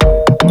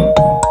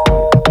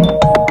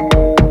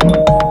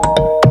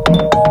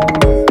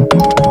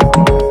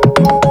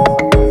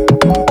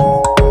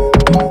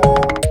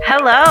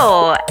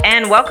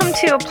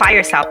Welcome to Apply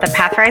Yourself, the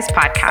Pathrise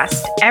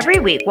podcast. Every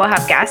week, we'll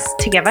have guests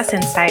to give us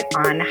insight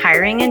on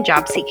hiring and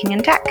job seeking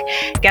in tech.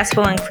 Guests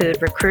will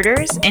include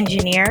recruiters,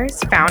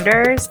 engineers,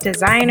 founders,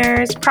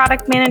 designers,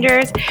 product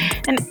managers,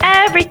 and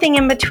everything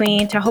in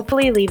between to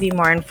hopefully leave you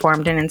more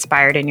informed and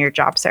inspired in your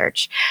job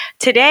search.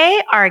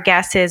 Today, our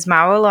guest is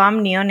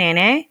Maoloam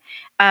Nionene,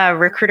 a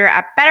recruiter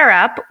at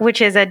BetterUp, which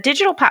is a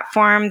digital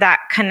platform that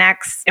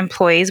connects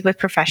employees with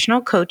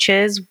professional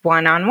coaches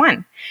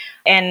one-on-one.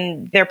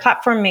 And their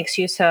platform makes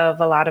use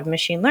of a lot of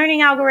machine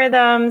learning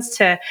algorithms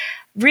to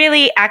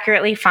really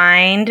accurately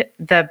find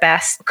the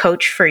best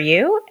coach for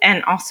you,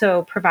 and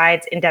also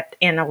provides in-depth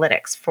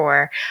analytics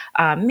for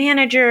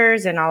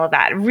managers and all of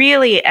that.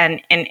 Really an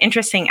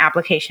interesting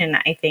application,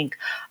 I think,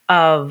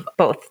 of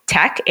both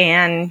tech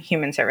and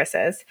human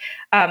services.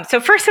 So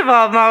first of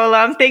all,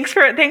 Maoloam, thanks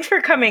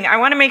for coming. I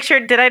want to make sure,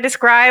 did I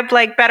describe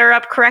like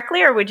BetterUp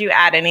correctly, or would you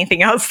add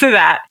anything else to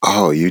that?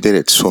 Oh, you did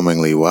it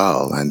swimmingly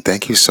well. And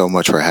thank you so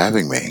much for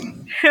having me.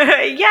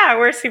 Yeah,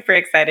 we're super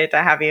excited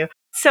to have you.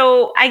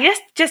 So I guess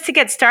just to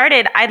get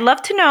started, I'd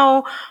love to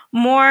know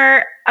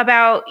more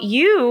about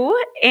you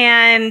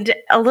and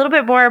a little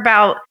bit more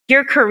about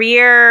your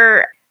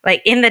career,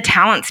 like in the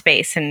talent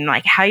space, and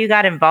like how you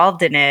got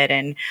involved in it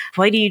and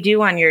what do you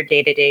do on your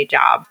day-to-day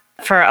job.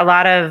 For a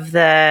lot of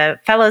the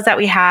fellows that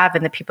we have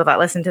and the people that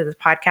listen to this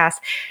podcast,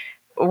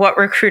 what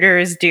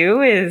recruiters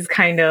do is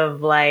kind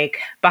of like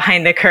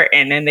behind the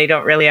curtain, and they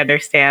don't really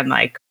understand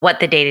like what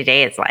the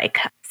day-to-day is like.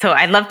 So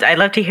I'd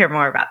love to hear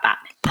more about that.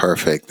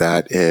 Perfect.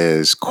 That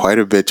is quite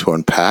a bit to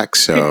unpack.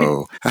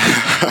 So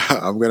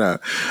I'm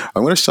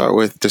gonna start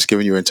with just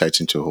giving you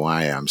insights into who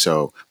I am.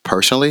 So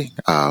personally,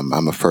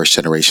 I'm a first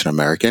generation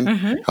American.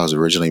 I was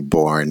originally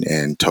born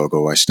in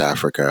Togo, West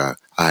Africa.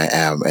 I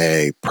am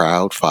a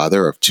proud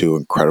father of two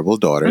incredible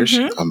daughters.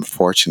 I'm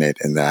fortunate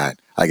in that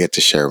I get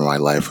to share my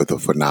life with a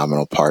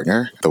phenomenal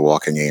partner, the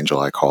walking angel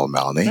I call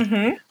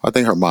Melanie. I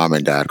think her mom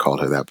and dad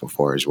called her that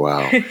before as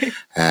well.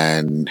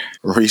 And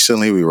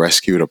recently we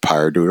rescued a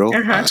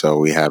Pyrodoodle. So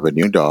we have a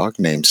new dog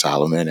named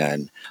Solomon,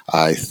 and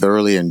I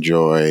thoroughly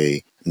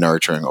enjoy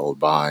nurturing old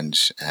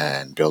bonds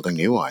and building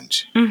new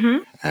ones.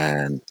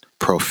 And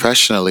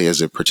professionally,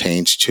 as it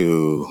pertains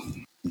to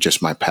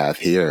just my path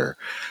here,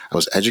 I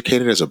was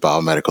educated as a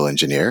biomedical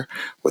engineer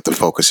with a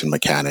focus in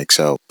mechanics,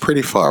 so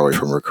pretty far away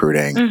from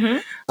recruiting.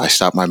 I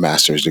stopped my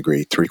master's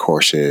degree, 3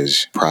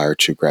 courses prior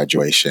to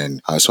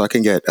graduation, so I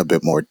can get a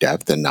bit more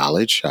depth and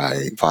knowledge.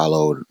 I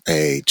followed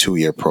a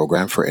 2-year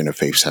program for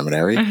Interfaith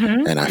Seminary,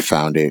 and I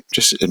found it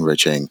just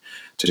enriching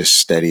to just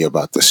study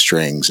about the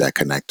strings that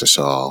connect us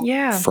all.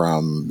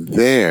 From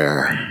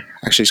there,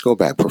 actually, let's go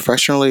back.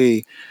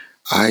 Professionally,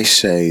 I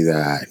say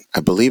that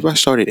I believe I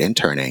started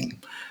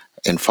interning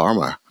in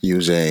pharma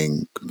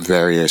using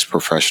various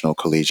professional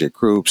collegiate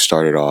groups.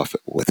 Started off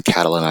with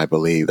Catalan, I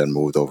believe, then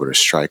moved over to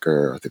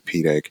Stryker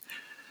Orthopedic.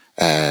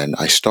 And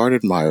I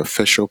started my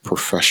official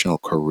professional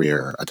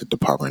career at the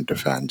Department of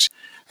Defense.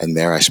 And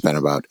there I spent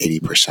about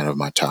 80% of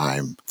my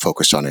time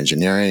focused on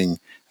engineering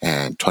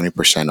and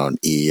 20% on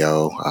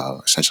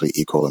EEO, essentially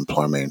equal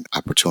employment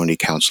opportunity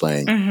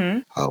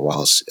counseling,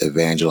 whilst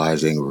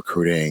evangelizing,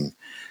 recruiting,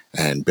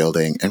 and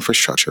building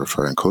infrastructure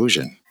for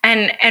inclusion.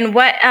 And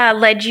what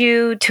led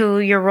you to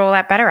your role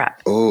at BetterUp?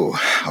 Oh,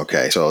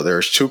 okay. So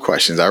there's 2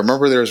 questions. I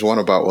remember there's one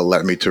about what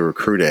led me to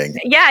recruiting.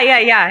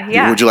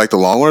 Yeah. Would you like the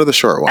long one or the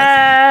short one?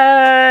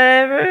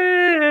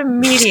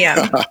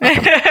 Medium.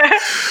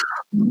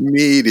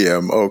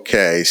 Medium.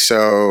 Okay.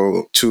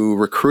 So to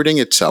recruiting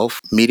itself,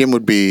 medium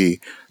would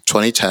be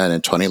 2010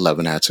 and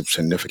 2011 had some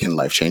significant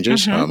life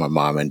changes. My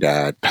mom and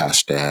dad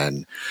passed,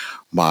 and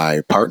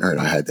my partner and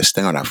I had this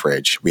thing on our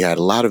fridge. We had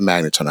a lot of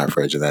magnets on our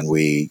fridge, and then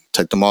we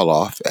took them all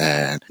off.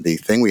 And the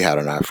thing we had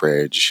on our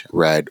fridge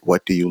read,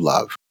 "What do you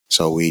love?"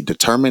 So we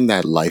determined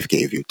that life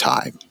gave you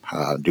time.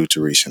 Due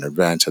to recent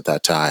events at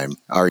that time,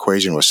 our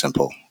equation was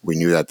simple. We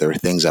knew that there were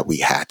things that we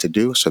had to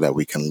do so that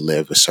we can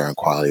live a certain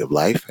quality of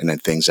life, and then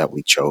things that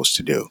we chose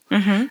to do,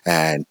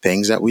 and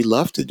things that we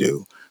love to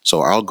do.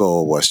 So our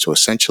goal was to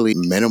essentially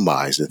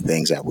minimize the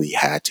things that we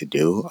had to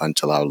do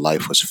until our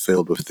life was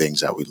filled with things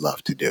that we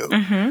love to do.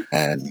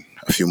 And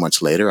a few months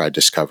later, I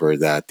discovered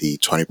that the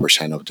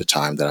 20% of the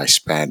time that I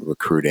spent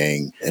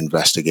recruiting,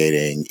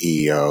 investigating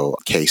EEO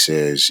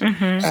cases,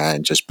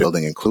 and just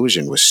building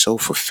inclusion was so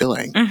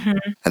fulfilling.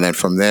 And then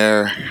from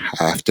there,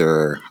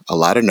 after a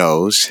lot of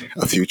no's,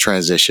 a few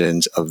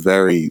transitions, a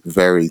very,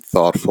 very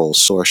thoughtful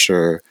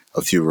sourcer,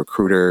 a few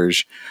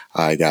recruiters,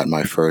 I got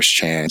my first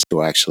chance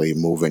to actually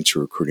move into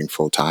recruiting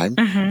full-time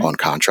on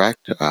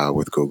contract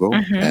with Google.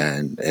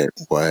 And it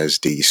was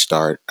the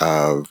start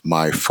of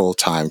my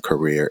full-time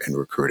career in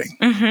recruiting.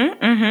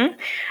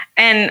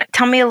 And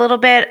tell me a little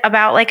bit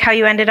about like how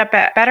you ended up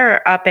at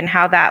BetterUp and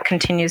how that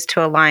continues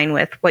to align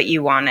with what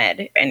you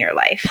wanted in your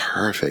life.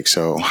 Perfect.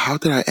 So how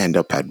did I end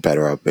up at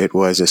BetterUp? It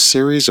was a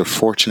series of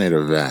fortunate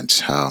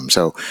events.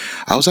 So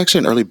I was actually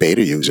an early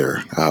beta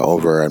user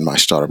over at my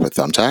startup at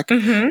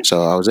Thumbtack.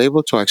 So I was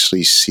able to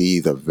actually see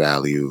the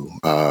value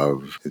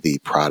of the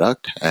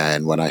product.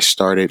 And when I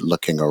started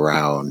looking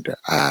around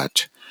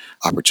at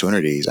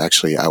opportunities.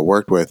 Actually, I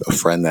worked with a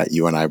friend that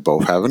you and I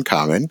both have in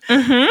common.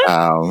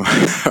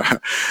 Mm-hmm.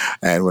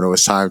 And when it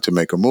was time to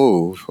make a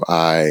move,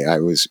 I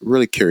was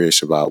really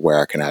curious about where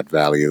I can add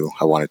value.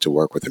 I wanted to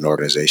work with an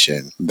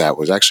organization that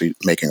was actually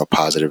making a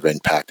positive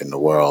impact in the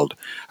world.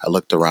 I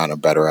looked around at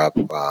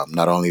BetterUp.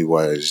 Not only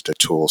was the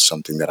tool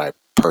something that I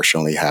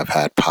personally have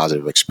had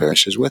positive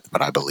experiences with,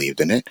 but I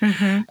believed in it.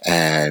 Mm-hmm.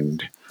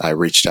 And I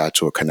reached out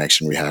to a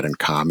connection we had in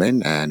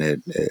common, and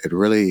I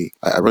really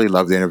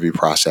loved the interview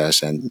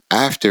process. And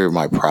after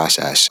my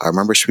process, I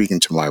remember speaking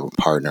to my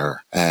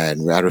partner,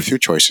 and we had a few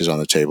choices on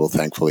the table,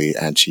 thankfully.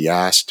 And she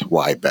asked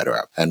why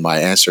BetterUp, and my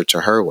answer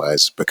to her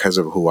was because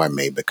of who I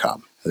may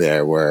become.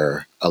 There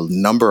were a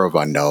number of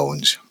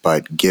unknowns,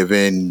 but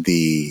given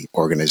the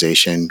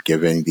organization,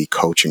 given the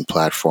coaching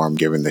platform,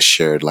 given the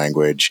shared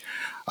language,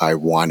 I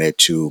wanted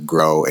to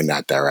grow in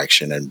that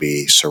direction and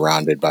be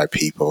surrounded by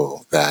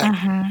people that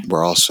Mm-hmm.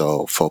 were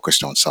also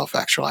focused on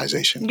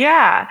self-actualization.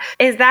 Yeah.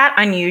 Is that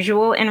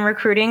unusual in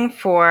recruiting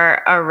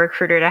for a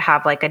recruiter to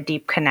have like a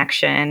deep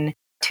connection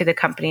to the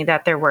company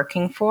that they're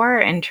working for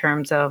in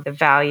terms of the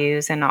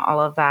values and all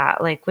of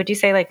that? Like, would you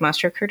say like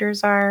most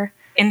recruiters are?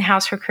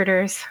 In-house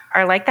recruiters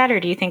are like that,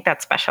 or do you think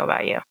that's special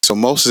about you? So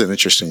most is an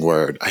interesting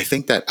word. I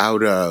think that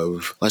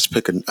let's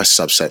pick a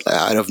subset.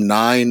 Out of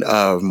 9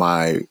 of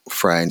my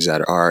friends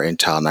that are in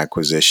talent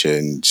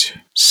acquisitions,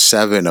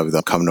 7 of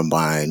them come to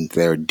mind.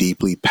 They're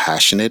deeply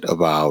passionate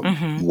about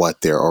Mm-hmm.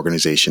 what their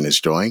organization is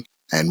doing.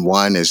 And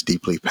one is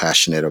deeply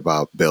passionate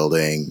about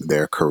building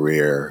their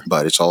career,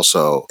 but it's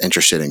also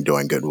interested in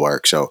doing good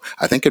work. So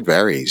I think it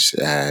varies,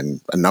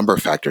 and a number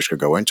of factors could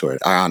go into it.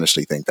 I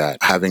honestly think that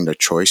having the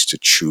choice to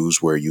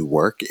choose where you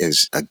work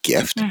is a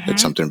gift. It's Mm-hmm.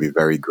 something to be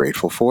very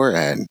grateful for.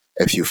 And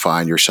if you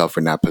find yourself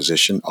in that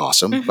position,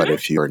 awesome. But Mm-hmm.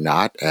 if you're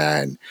not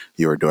and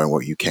you're doing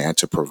what you can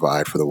to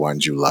provide for the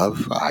ones you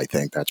love, I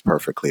think that's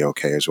perfectly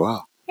okay as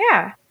well.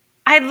 Yeah.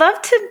 I'd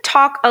love to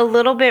talk a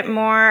little bit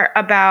more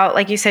about,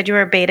 like you said, you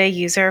were a beta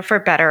user for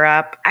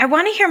BetterUp. I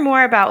want to hear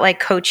more about like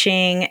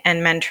coaching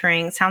and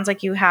mentoring. Sounds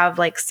like you have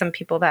like some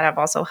people that have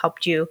also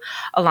helped you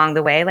along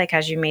the way, like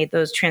as you made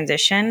those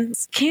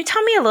transitions. Can you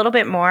tell me a little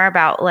bit more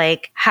about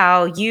like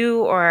how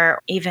you or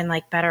even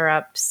like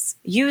BetterUp's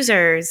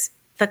users,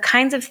 the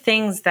kinds of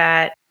things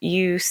that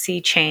you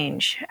see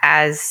change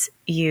as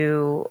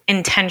you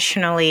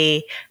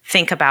intentionally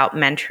think about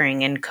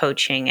mentoring and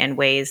coaching and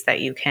ways that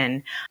you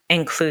can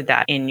include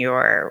that in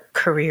your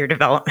career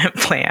development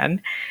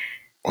plan?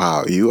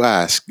 Wow, you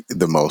ask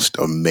the most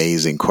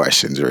amazing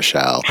questions,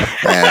 Rochelle.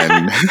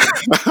 And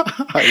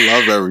I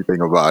love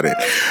everything about it.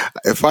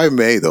 If I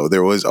may, though,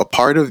 there was a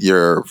part of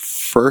your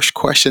first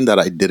question that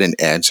I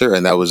didn't answer,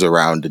 and that was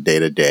around the day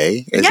to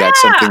day. Is Yeah. that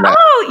something that,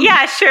 Oh,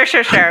 yeah.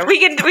 Sure. We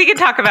can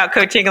talk about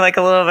coaching like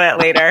a little bit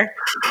later.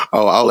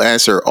 oh, I'll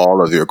answer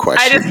all of your I just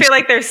questions. feel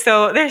like there's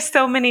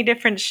so many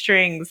different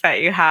strings that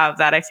you have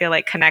that I feel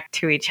like connect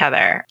to each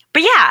other.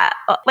 But yeah,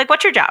 like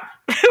what's your job?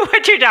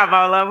 What's your job,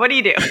 Ola? What do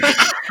you do?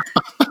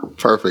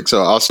 Perfect.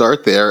 So I'll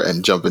start there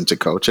and jump into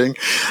coaching.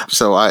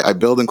 So I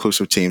build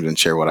inclusive teams and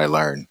share what I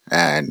learn.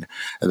 And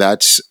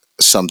that's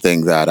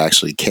something that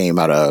actually came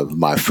out of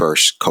my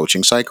first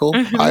coaching cycle.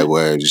 I Mm-hmm.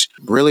 was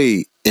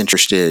really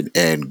interested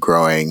in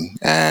growing,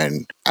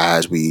 and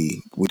as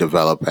we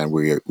develop and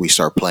we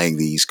start playing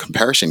these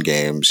comparison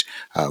games,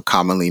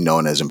 commonly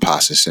known as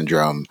imposter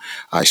syndrome,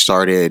 I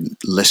started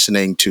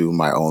listening to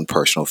my own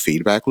personal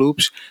feedback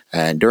loops.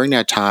 And during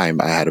that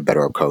time, I had a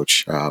better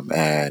coach,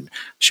 and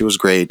she was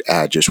great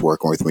at just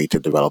working with me to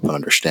develop an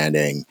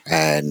understanding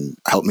and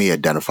help me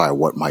identify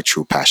what my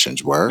true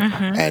passions were.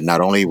 Mm-hmm. And not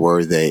only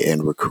were they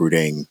in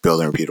recruiting,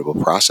 building repeatable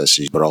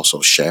processes, but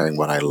also sharing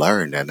what I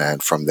learned. And then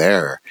from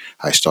there,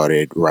 I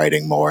started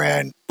writing more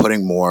and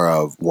putting more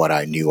of what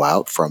I knew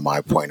out from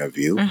my point of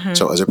view. Mm-hmm.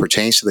 So as it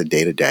pertains to the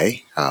day to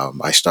day,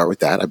 I start with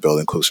that. I build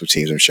inclusive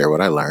teams and share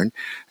what I learned.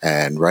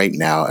 And right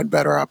now at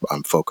BetterUp,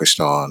 I'm focused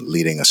on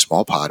leading a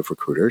small pod of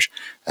recruiters,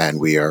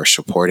 and we are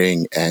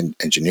supporting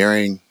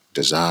engineering,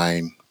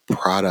 design,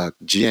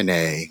 product,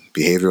 G&A,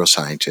 behavioral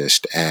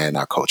scientist, and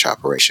our coach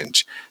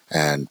operations.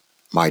 And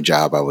my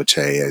job, I would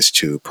say, is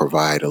to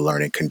provide a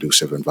learning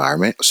conducive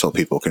environment so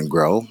people can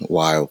grow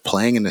while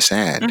playing in the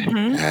sand.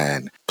 Mm-hmm.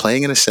 And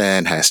playing in the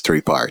sand has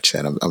 3 parts.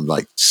 And I'm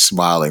like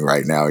smiling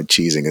right now and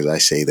cheesing as I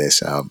say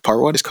this.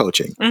 Part 1 is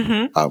coaching.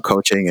 Mm-hmm.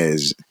 Coaching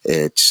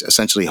it's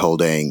essentially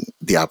holding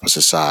the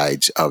opposite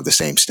sides of the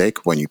same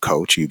stick. When you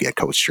coach, you get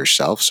coached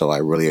yourself. So I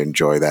really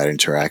enjoy that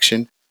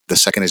interaction. The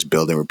second is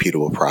building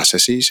repeatable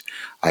processes.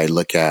 I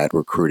look at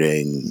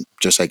recruiting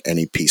just like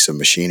any piece of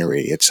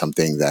machinery. It's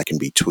something that can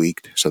be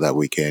tweaked so that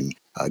we can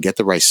get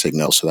the right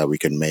signal so that we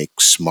can make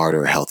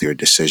smarter, healthier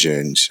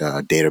decisions,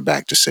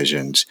 data-backed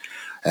decisions.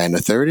 And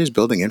the third is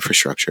building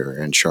infrastructure,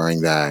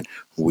 ensuring that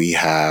we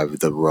have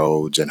the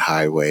roads and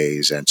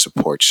highways and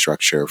support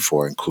structure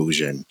for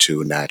inclusion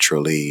to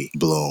naturally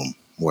bloom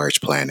where it's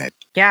planted.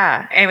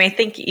 Yeah. I mean, I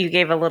think you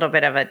gave a little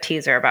bit of a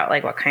teaser about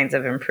like what kinds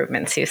of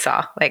improvements you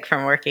saw, like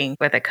from working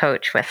with a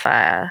coach with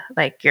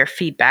like your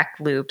feedback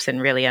loops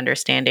and really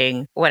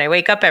understanding when I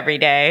wake up every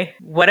day,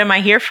 what am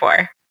I here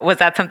for? Was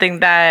that something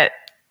that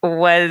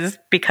was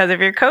because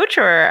of your coach,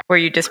 or were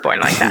you just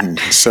born like that?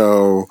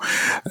 So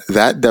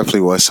that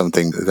definitely was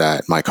something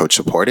that my coach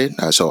supported.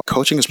 So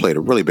coaching has played a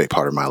really big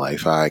part of my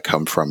life. I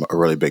come from a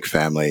really big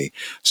family.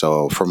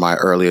 So from my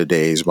earlier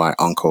days, my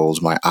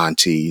uncles, my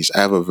aunties,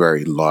 I have a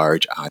very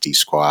large auntie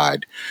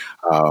squad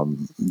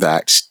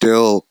that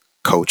still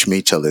coach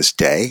me till this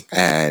day,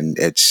 and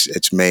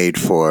it's made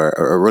for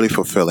a really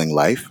fulfilling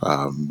life.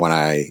 When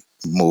I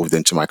moved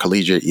into my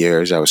collegiate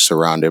years, I was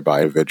surrounded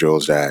by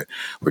individuals that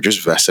were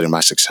just vested in my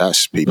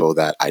success, people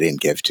that I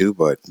didn't give to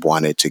but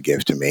wanted to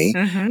give to me,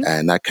 Mm-hmm.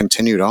 and that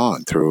continued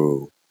on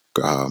through.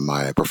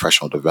 My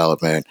professional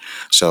development.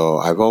 So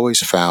I've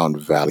always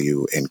found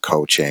value in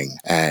coaching,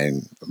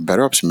 and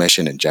BetterUp's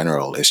mission in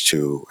general is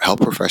to help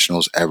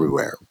professionals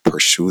everywhere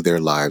pursue their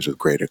lives with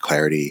greater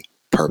clarity,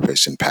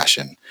 purpose, and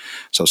passion.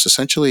 So it's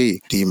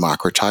essentially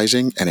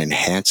democratizing and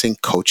enhancing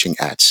coaching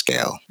at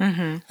scale.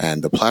 Mm-hmm.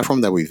 And the platform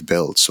that we've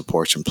built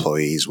supports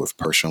employees with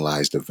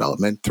personalized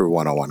development through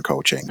one on one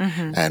coaching.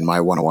 Mm-hmm. And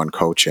my one on one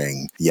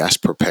coaching, yes,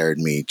 prepared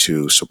me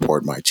to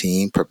support my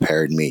team,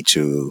 prepared me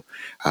to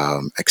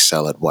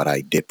excel at what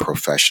I did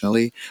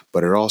professionally,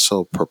 but it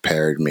also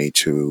prepared me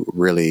to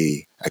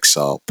really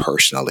excel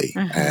personally.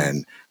 Mm-hmm.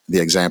 And the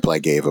example I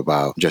gave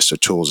about just the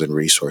tools and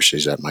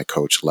resources that my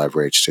coach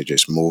leveraged to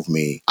just move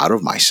me out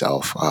of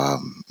myself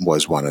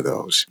was one of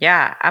those.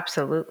 Yeah,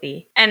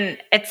 absolutely. And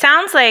it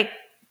sounds like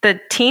the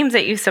teams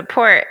that you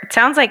support, it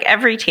sounds like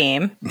every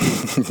team.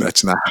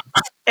 That's not.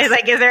 Are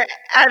there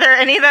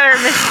any that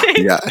are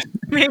missing? Yeah.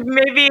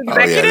 Maybe Oh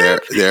yeah,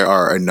 executive? there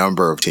are a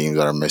number of teams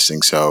that are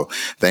missing. So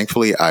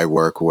thankfully, I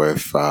work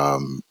with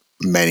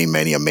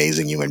many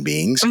amazing human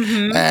beings,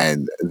 Mm-hmm.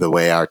 and the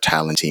way our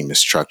talent team is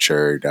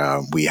structured,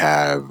 we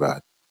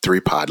have three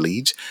pod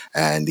leads,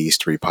 and these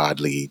three pod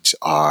leads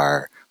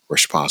are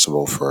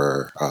responsible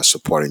for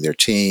supporting their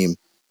team,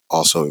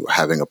 also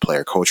having a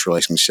player coach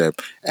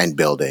relationship, and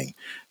building.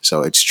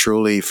 So it's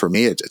truly, for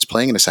me, it's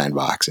playing in a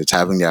sandbox. It's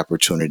having the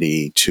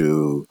opportunity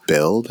to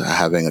build,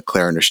 having a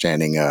clear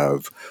understanding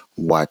of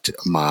what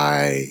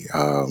my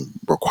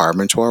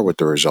requirements are, what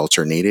the results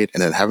are needed,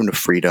 and then having the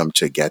freedom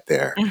to get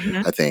there.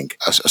 Mm-hmm. I think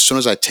as soon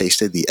as I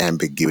tasted the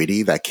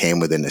ambiguity that came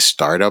within the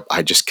startup,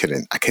 I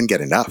couldn't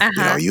get enough.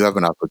 Uh-huh. You have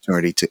an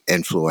opportunity to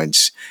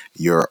influence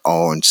your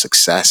own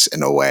success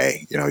in a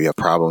way. You have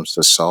problems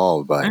to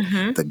solve, but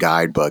Mm-hmm. the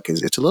guidebook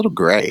it's a little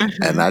gray,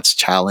 Mm-hmm. and that's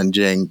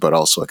challenging, but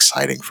also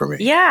exciting for me.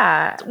 Yeah.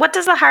 What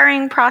does the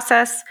hiring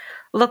process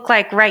look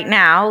like right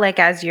now, like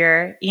as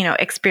you're,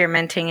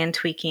 experimenting and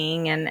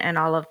tweaking and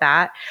all of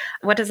that?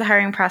 What does the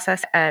hiring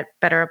process at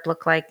BetterUp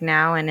look like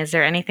now? And is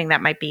there anything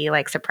that might be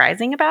like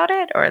surprising about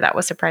it or that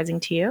was surprising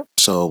to you?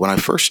 So when I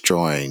first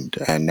joined,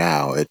 and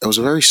now it was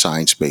a very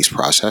science-based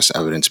process,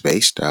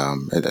 evidence-based.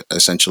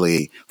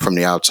 Essentially, from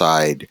the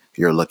outside,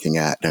 you're looking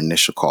at an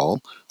initial call,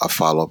 a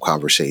follow-up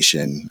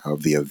conversation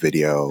via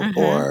video Mm-hmm.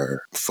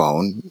 or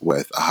phone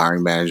with a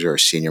hiring manager or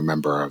senior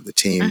member of the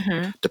team.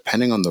 Mm-hmm.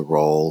 Depending on the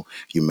role,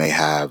 you may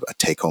have a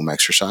take-home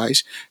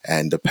exercise,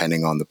 and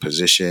depending on the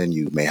position,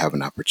 you may have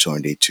an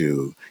opportunity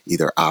to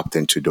either opt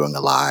into doing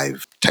a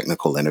live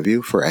technical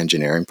interview for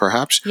engineering,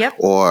 perhaps, Yep.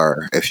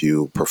 or if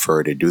you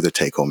prefer to do the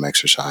take-home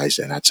exercise,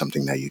 then that's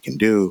something that you can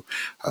do.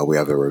 We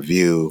have a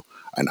review,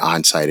 an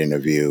on-site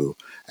interview,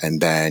 and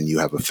then you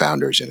have a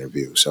founders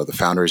interview. So the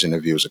founders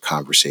interview is a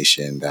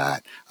conversation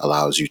that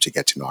allows you to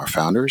get to know our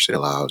founders. It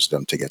allows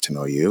them to get to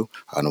know you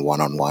on a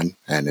one-on-one.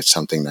 And it's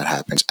something that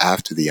happens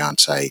after the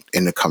on-site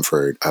in the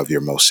comfort of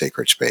your most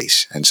sacred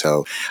space. And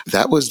so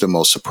that was the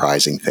most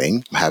surprising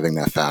thing, having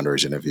that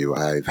founders interview.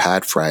 I've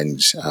had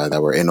friends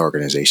that were in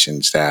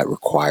organizations that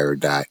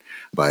required that,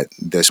 but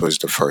this was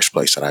the first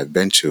place that I've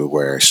been to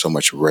where so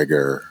much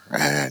rigor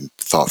and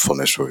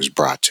thoughtfulness was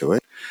brought to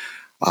it.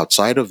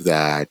 Outside of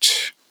that,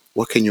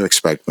 what can you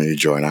expect when you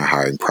join our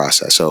hiring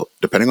process? So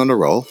depending on the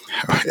role,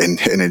 in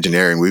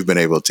engineering, we've been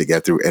able to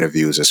get through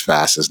interviews as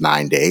fast as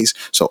 9 days.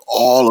 So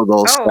all of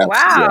those Oh, steps,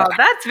 wow. yeah.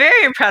 That's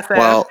very impressive.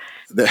 Well,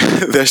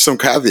 there's some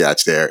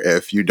caveats there.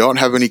 If you don't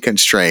have any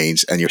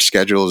constraints and your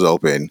schedule is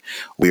open,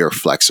 we are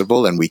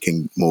flexible and we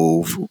can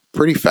move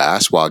pretty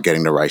fast while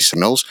getting the right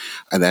signals.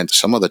 And then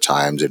some of the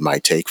times it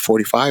might take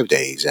 45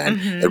 days. And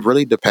Mm-hmm. it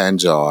really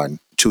depends on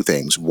two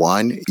things.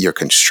 One, your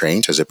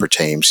constraints as it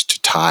pertains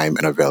to time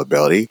and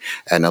availability.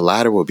 And the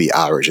latter will be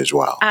hours as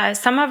well.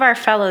 Some of our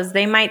fellows,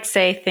 they might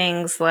say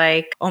things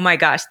like, oh my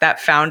gosh, that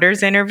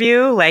founders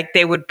interview, like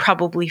they would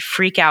probably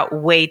freak out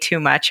way too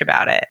much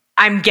about it.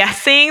 I'm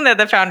guessing that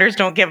the founders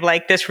don't give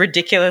like this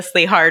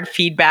ridiculously hard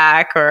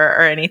feedback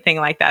or anything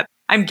like that.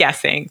 I'm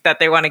guessing that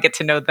they want to get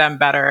to know them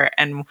better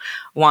and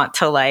want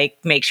to like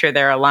make sure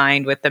they're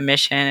aligned with the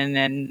mission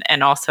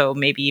and also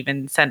maybe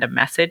even send a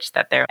message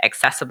that they're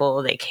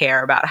accessible, they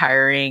care about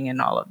hiring and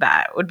all of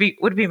that would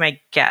be my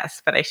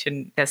guess, but I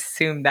shouldn't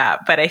assume that.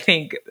 But I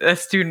think a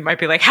student might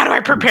be like, how do I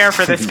prepare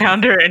for this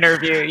founder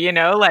interview?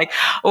 Like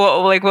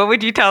what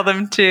would you tell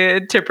them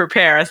to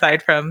prepare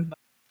aside from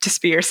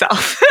just be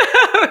yourself?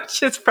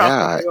 which is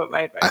probably Yeah, what my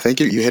I advice. think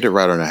you hit it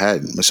right on the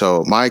head.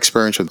 So my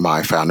experience with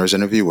my founders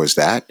interview was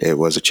that it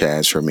was a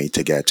chance for me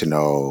to get to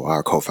know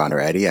our co-founder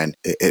Eddie, and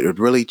it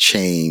really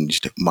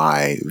changed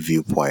my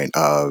viewpoint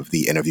of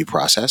the interview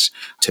process.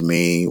 To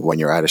me, when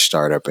you're at a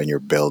startup and you're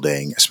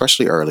building,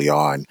 especially early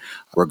on,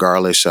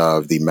 regardless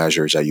of the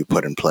measures that you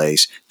put in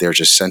place, there's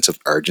a sense of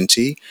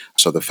urgency.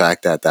 So the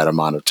fact that that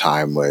amount of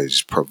time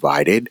was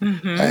provided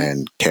Mm-hmm.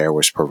 and care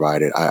was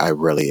provided, I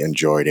really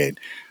enjoyed it.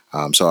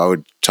 So I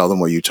would tell them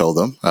what you told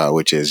them,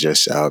 which is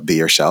just be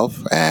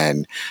yourself.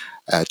 And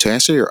to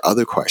answer your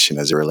other question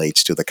as it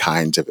relates to the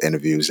kinds of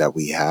interviews that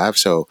we have,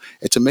 so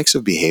it's a mix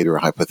of behavioral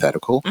and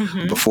hypothetical.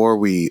 Mm-hmm. Before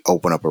we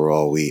open up a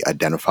role, we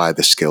identify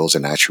the skills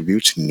and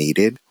attributes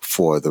needed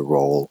for the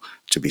role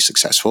to be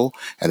successful.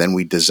 And then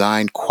we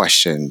design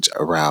questions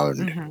around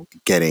Mm-hmm.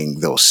 getting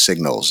those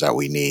signals that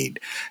we need.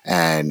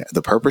 And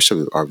the purpose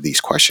of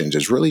these questions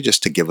is really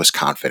just to give us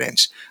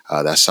confidence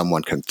that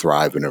someone can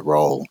thrive in a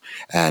role.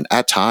 And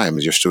at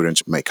times, your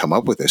students may come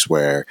up with this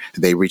where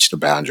they reach the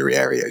boundary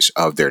areas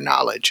of their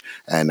knowledge.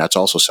 And that's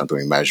also something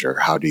we measure.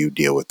 How do you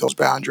deal with those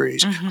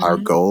boundaries? Our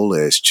Mm-hmm. goal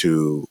is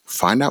to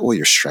find out what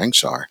your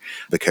strengths are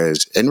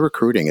because in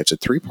recruiting, it's a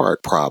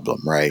three-part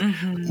problem, right?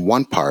 Mm-hmm.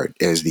 One part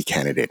is the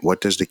candidate.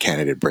 What does the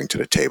candidate bring to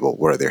the table?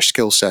 What are their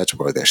skill sets?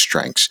 What are their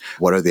strengths?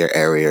 What are their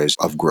areas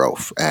of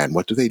growth? And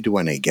what do they do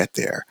when they get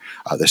there?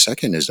 The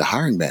second is the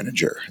hiring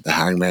manager. The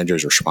hiring manager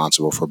is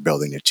responsible for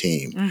building a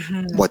team.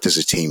 Mm-hmm. What does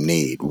the team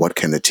need? What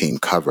can the team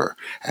cover?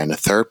 And the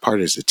third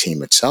part is the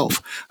team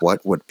itself.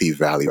 What would be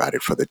value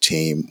added for the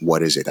team?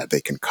 What is it that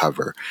they can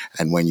cover?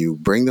 And when you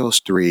bring those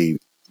three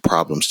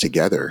problems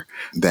together,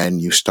 then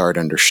you start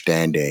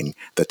understanding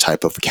the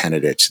type of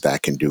candidates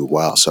that can do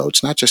well. So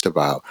it's not just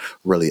about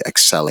really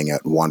excelling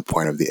at one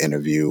point of the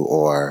interview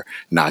or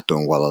not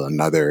doing well at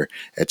another.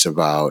 It's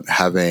about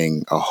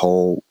having a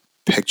whole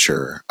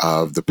picture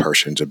of the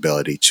person's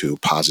ability to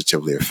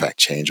positively affect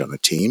change on the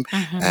team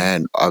Mm-hmm.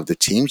 and of the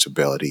team's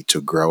ability to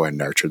grow and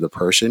nurture the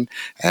person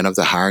and of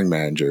the hiring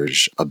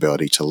manager's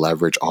ability to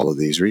leverage all of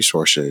these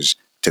resources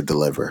to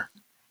deliver.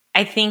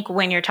 I think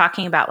when you're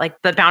talking about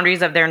like the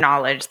boundaries of their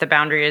knowledge, the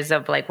boundaries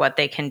of like what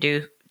they can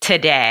do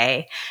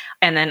today,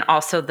 and then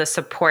also the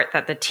support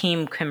that the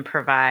team can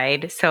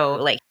provide. So,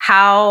 like,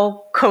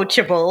 how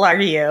coachable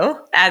are you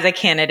as a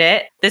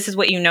candidate? This is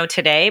what you know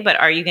today, but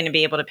are you going to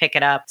be able to pick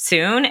it up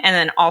soon? And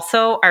then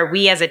also, are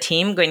we as a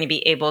team going to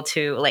be able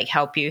to like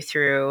help you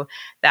through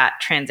that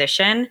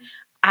transition?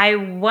 I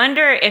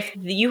wonder if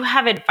you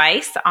have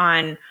advice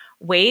on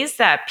ways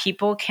that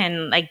people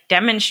can like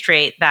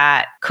demonstrate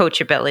that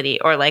coachability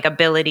or like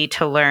ability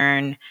to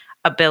learn,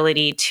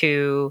 ability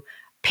to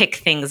pick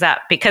things up,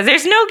 because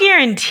there's no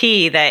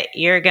guarantee that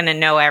you're going to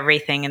know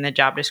everything in the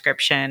job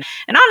description.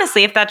 And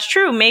honestly, if that's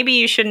true, maybe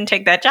you shouldn't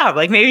take that job.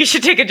 Like maybe you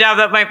should take a job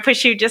that might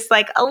push you just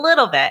like a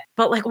little bit.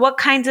 But like what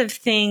kinds of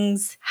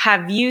things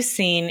have you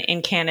seen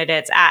in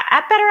candidates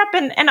at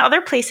BetterUp and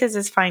other places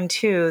is fine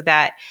too,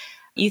 that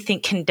you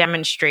think can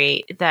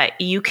demonstrate that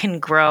you can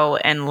grow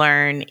and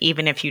learn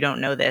even if you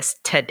don't know this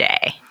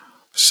today?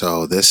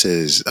 So this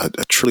is a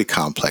truly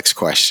complex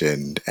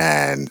question,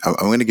 and I'm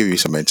going to give you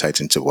some insights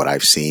into what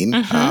I've seen.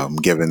 Mm-hmm.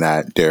 Given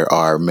that there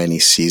are many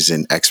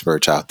seasoned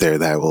experts out there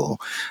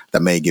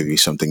that may give you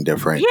something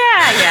different,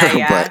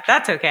 Yeah. but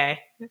That's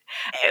okay.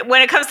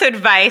 When it comes to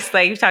advice,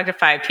 like you talk to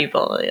 5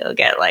 people, you'll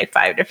get like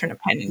 5 different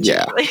opinions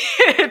yeah, usually.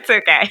 It's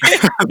okay.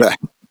 that,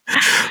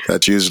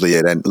 that's usually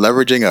it. And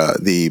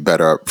leveraging the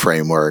Better Up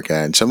framework,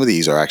 and some of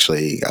these are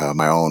actually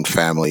my own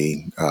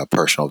family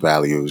personal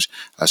values.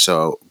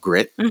 So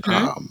grit,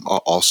 Mm-hmm.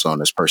 also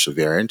known as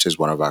perseverance, is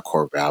one of our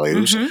core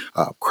values.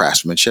 Mm-hmm.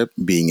 Craftsmanship,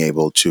 being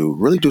able to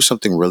really do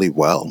something really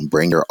well, and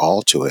bring your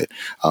all to it.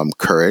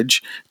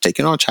 Courage,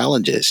 taking on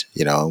challenges.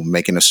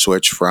 Making a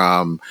switch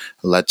from,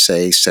 let's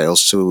say,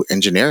 sales to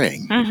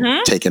engineering.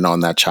 Mm-hmm. Taking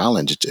on that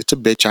challenge, it's a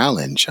big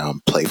challenge.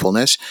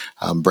 Playfulness,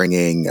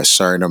 bringing a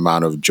certain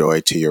amount of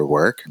joy to your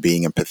work,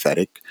 being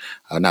empathetic,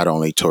 not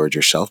only towards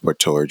yourself, but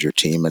towards your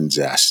team, and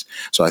zest.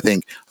 So I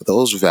think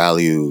those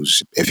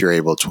values, if you're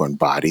able to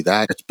embody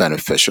that, it's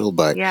beneficial.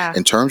 But Yeah.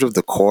 in terms of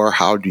the core,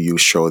 how do you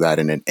show that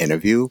in an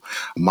interview?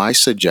 My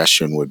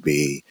suggestion would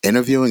be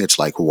interviewing, it's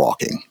like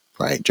walking.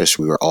 Right. Just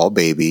we were all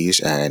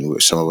babies,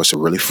 and some of us are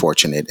really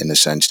fortunate in the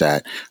sense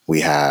that we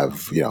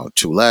have,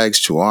 2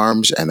 legs, 2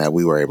 arms, and that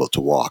we were able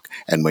to walk.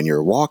 And when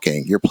you're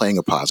walking, you're playing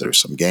a positive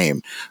sum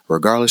game,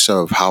 regardless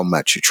of how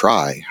much you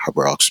try,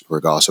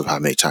 regardless of how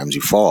many times you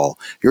fall,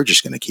 you're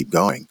just going to keep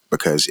going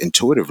because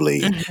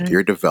intuitively Mm-hmm.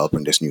 you're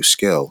developing this new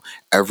skill.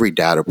 Every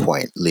data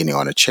point, leaning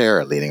on a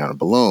chair, leaning on a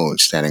balloon,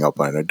 standing up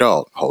on an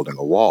adult, holding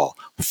a wall,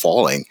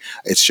 falling,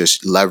 it's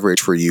just leverage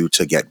for you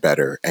to get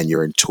better, and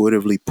you're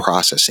intuitively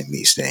processing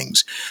these things.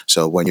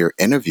 So when you're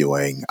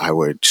interviewing, I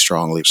would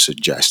strongly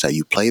suggest that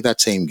you play that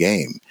same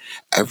game.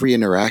 Every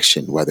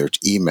interaction, whether it's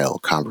email,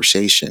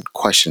 conversation,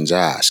 questions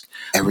asked,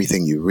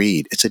 everything you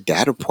read, it's a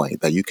data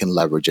point that you can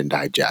leverage and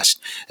digest.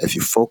 If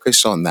you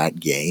focus on that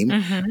game,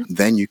 Mm-hmm.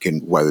 then you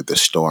can weather the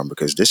storm,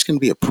 because this can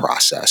be a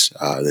process.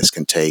 This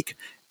can take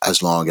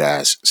as long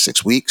as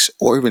 6 weeks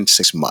or even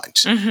 6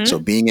 months. So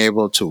being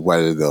able to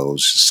weather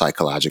those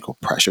psychological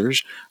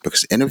pressures,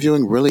 because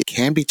interviewing really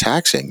can be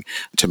taxing.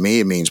 To me,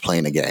 it means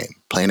playing a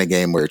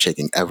game where you're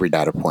taking every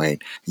data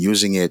point,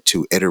 using it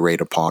to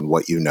iterate upon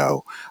what you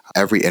know.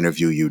 Every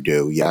interview you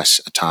do,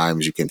 yes, at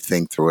times you can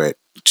think through it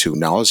to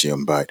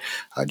nauseum, but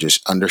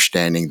just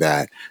understanding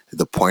that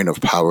the point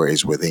of power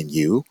is within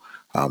you.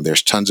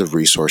 There's tons of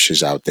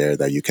resources out there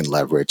that you can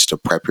leverage to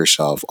prep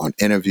yourself on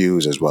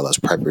interviews as well as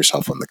prep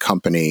yourself on the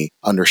company,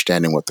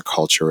 understanding what the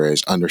culture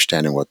is,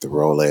 understanding what the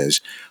role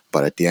is.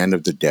 But at the end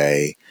of the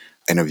day,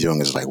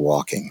 interviewing is like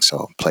walking.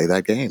 So play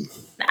that game.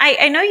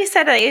 I know you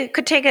said that it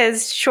could take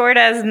as short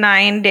as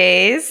 9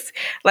 days.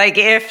 Like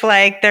if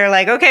like they're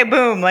like, okay,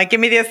 boom, like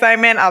give me the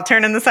assignment, I'll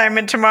turn in the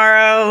assignment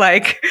tomorrow.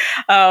 Like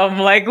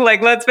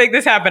let's make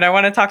this happen. I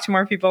want to talk to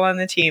more people on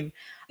the team.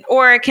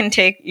 Or it can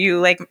take you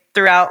like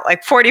throughout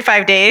like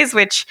 45 days,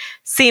 which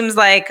seems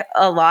like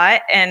a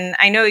lot. And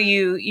I know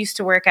you used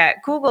to work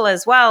at Google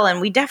as well. And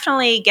we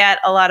definitely get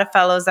a lot of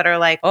fellows that are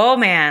like, oh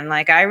man,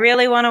 like I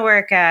really want to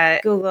work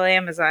at Google,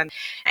 Amazon.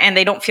 And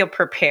they don't feel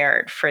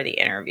prepared for the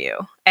interview.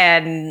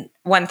 And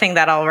one thing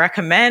that I'll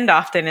recommend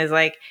often is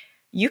like,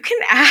 you can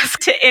ask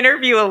to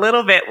interview a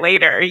little bit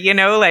later,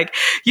 like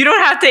you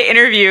don't have to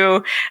interview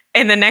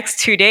in the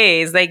next 2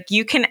 days. Like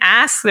you can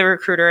ask the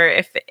recruiter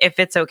if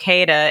it's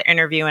okay to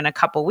interview in a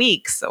couple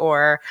weeks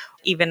or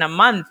even a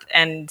month.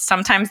 And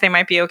sometimes they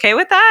might be okay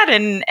with that.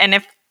 And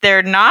if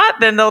they're not,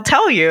 then they'll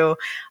tell you.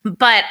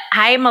 But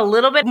I'm a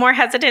little bit more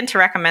hesitant to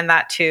recommend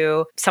that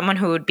to someone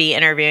who would be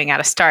interviewing at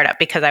a startup,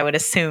 because I would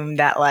assume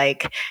that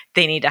like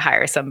they need to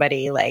hire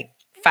somebody like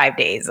 5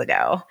 days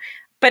ago.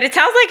 But it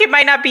sounds like it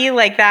might not be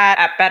like that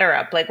at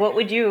BetterUp. Like, what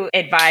would you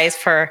advise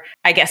for,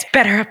 I guess,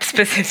 BetterUp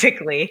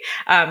specifically?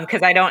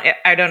 Because I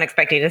don't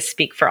expect you to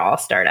speak for all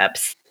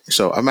startups.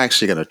 So I'm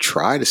actually going to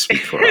try to speak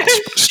for all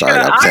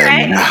startups. All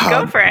right,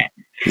 go for it.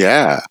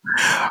 Yeah,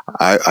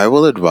 I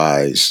will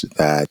advise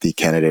that the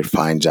candidate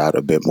finds out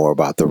a bit more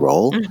about the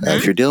role.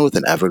 If you're dealing with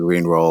an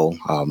evergreen role,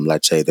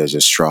 let's say there's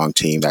a strong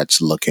team that's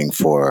looking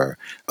for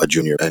a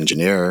junior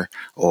engineer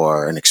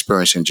or an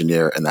experienced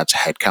engineer, and that's a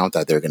headcount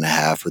that they're going to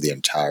have for the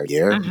entire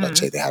year.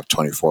 Let's say they have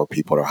 24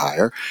 people to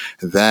hire.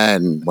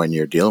 Then when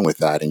you're dealing with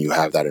that and you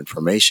have that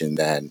information,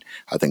 then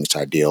I think it's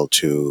ideal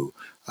to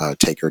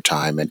take your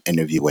time and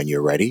interview when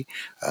you're ready.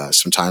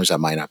 Sometimes that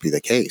might not be the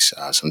case.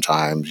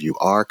 Sometimes you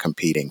are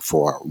competing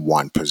for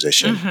one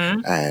position,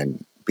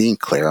 and being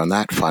clear on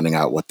that, finding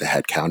out what the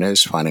headcount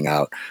is, finding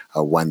out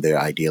when they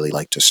ideally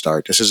like to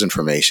start. This is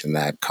information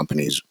that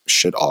companies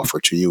should offer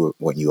to you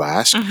when you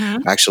ask.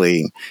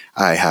 Actually,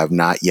 I have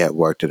not yet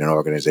worked at an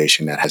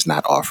organization that has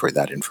not offered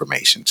that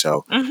information.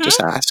 So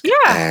just ask.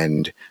 Yeah.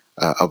 And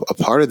a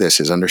part of this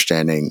is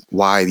understanding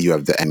why you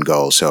have the end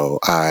goal. So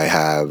I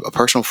have a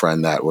personal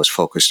friend that was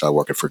focused on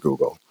working for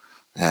Google,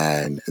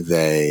 and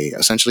they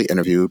essentially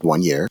interviewed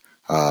 1 year,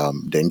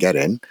 didn't get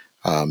in,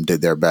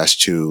 did their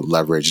best to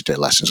leverage their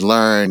lessons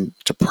learned,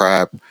 to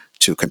prep,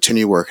 to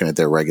continue working at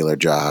their regular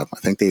job. I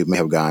think they may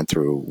have gone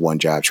through one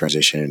job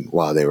transition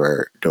while they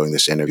were doing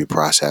this interview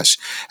process,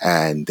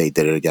 and they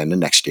did it again the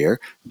next year,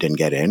 didn't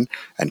get in,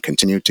 and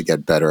continued to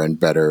get better and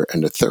better.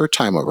 And the third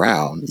time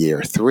around,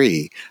 year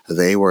 3,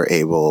 they were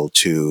able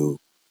to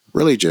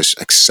really just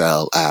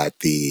excel at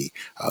the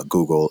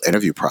Google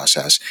interview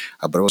process.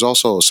 But it was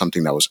also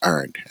something that was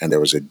earned, and there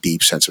was a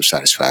deep sense of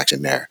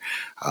satisfaction there.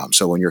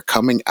 So when you're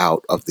coming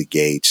out of the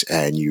gates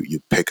and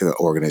you pick an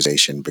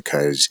organization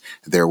because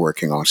they're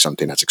working on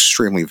something that's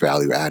extremely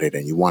value added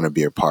and you want to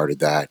be a part of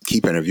that,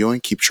 keep interviewing,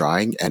 keep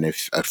trying. And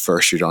if at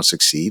first you don't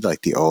succeed,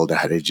 like the old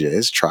adage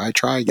is, try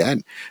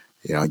again.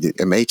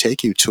 It may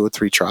take you 2 or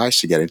 3 tries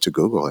to get into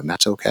Google, and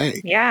that's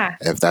okay. Yeah.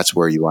 If that's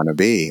where you want to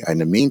be. In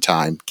the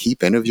meantime,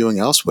 keep interviewing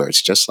elsewhere.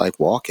 It's just like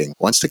walking.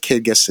 Once the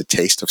kid gets the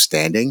taste of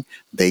standing,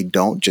 they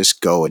don't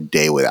just go a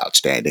day without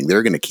standing.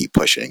 They're going to keep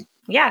pushing.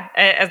 Yeah,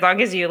 as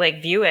long as you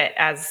like view it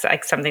as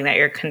like something that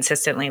you're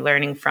consistently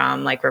learning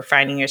from, like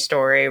refining your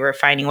story,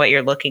 refining what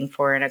you're looking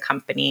for in a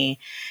company,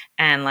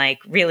 and like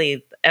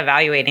really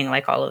evaluating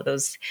like all of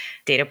those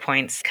data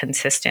points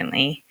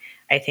consistently.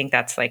 I think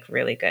that's like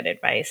really good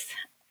advice.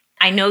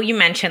 I know you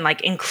mentioned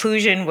like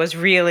inclusion was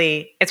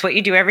really, it's what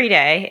you do every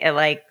day. It,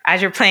 like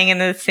as you're playing in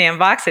the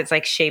sandbox, it's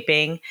like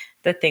shaping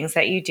the things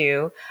that you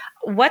do.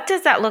 What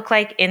does that look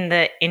like in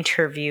the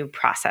interview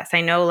process?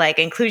 I know like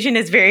inclusion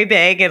is very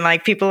big and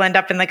like people end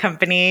up in the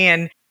company.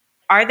 And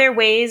are there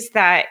ways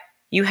that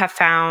you have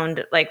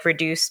found like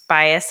reduced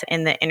bias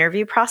in the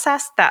interview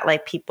process that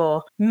like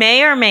people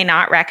may or may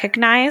not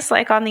recognize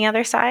like on the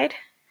other side?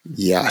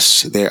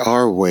 Yes, there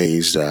are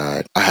ways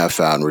that I have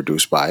found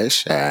reduced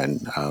bias,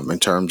 and in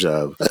terms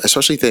of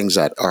especially things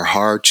that are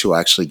hard to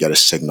actually get a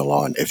signal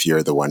on if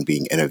you're the one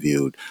being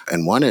interviewed.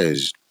 And one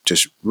is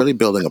just really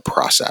building a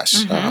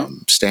process,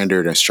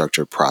 standard and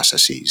structured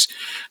processes.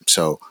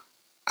 So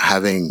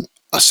having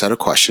a set of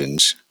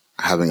questions,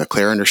 having a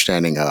clear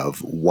understanding of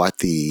what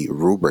the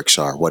rubrics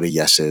are, what a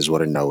yes is,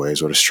 what a no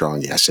is, what a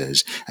strong yes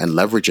is, and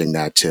leveraging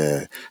that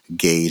to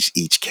gauge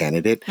each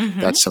candidate.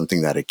 That's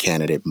something that a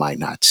candidate might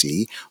not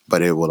see,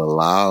 but it will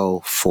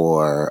allow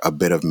for a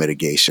bit of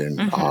mitigation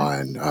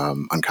on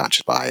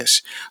unconscious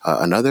bias.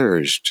 Another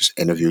is just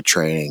interview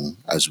training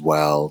as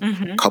well,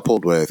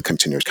 coupled with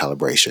continuous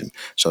calibration.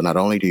 So not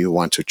only do you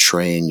want to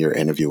train your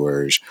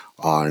interviewers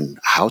on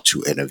how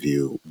to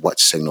interview, what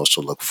signals to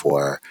look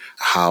for,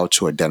 how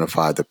to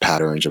identify the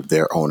patterns of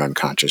their own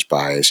unconscious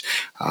bias,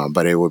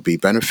 but it would be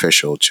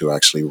beneficial to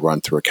actually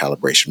run through a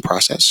calibration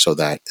process so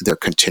that they're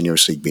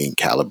continuously being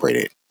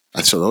calibrated.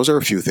 And so those are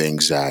a few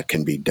things that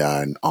can be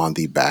done on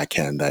the back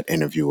end that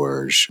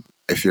interviewers,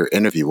 if you're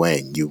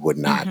interviewing, you would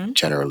not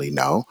generally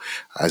know.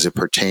 As it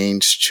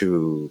pertains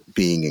to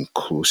being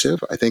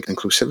inclusive, I think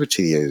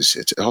inclusivity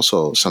it's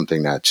also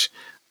something that's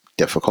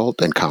difficult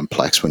and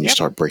complex when you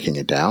start breaking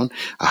it down.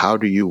 How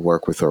do you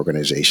work with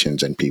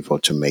organizations and people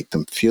to make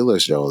them feel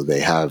as though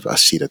they have a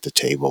seat at the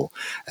table?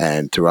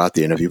 And throughout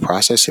the interview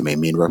process, it may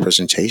mean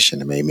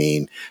representation. It may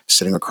mean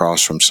sitting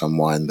across from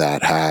someone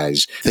that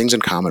has things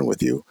in common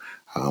with you.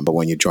 But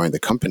when you join the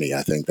company,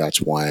 I think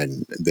that's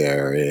when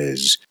there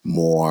is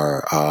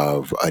more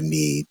of a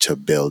need to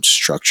build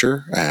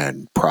structure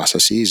and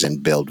processes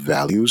and build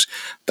values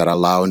that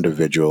allow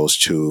individuals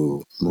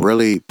to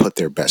really put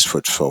their best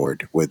foot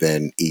forward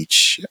within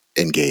each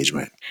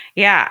engagement.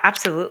 Yeah,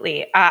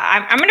 absolutely.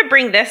 I'm going to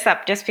bring this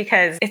up just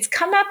because it's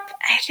come up,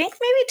 I think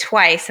maybe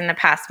twice in the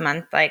past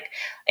month. Like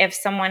if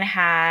someone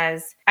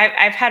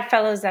I've had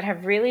fellows that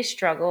have really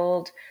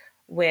struggled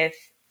with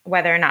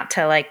whether or not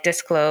to like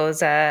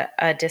disclose a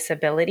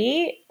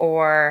disability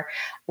or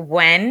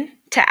when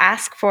to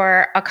ask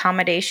for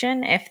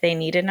accommodation if they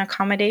need an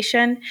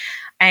accommodation.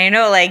 I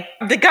know like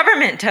the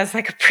government does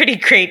like a pretty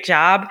great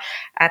job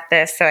at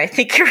this. So I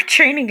think your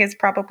training is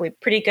probably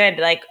pretty good.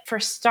 Like for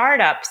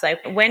startups,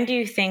 like when do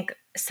you think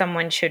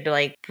someone should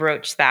like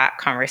broach that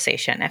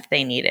conversation if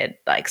they needed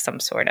like some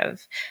sort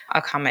of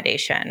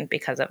accommodation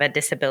because of a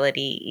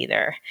disability,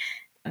 either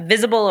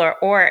visible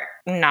or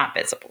not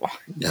visible?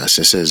 Yes,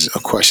 this is a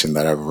question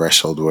that I've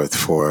wrestled with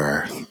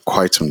for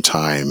quite some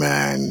time.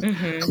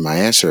 And my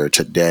answer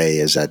today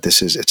is that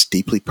it's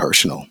deeply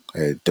personal.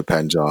 It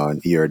depends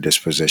on your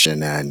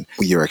disposition and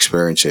your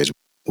experiences.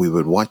 We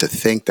would want to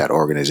think that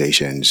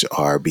organizations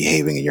are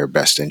behaving in your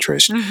best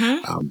interest.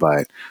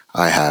 But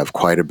I have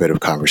quite a bit of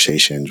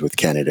conversations with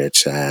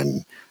candidates,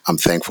 and I'm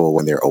thankful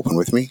when they're open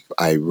with me.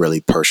 I really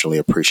personally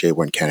appreciate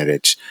when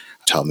candidates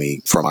tell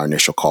me from our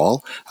initial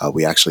call.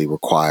 We actually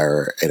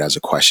require it as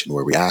a question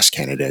where we ask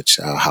candidates,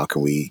 how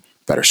can we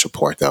better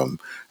support them?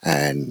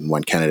 And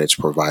when candidates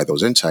provide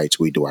those insights,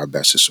 we do our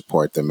best to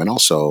support them. And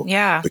also,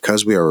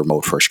 because we are a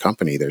remote first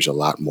company, there's a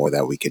lot more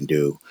that we can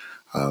do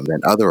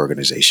than other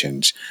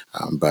organizations.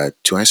 But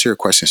to answer your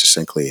question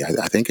succinctly,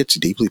 I think it's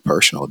deeply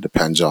personal. It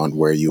depends on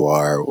where you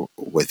are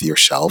with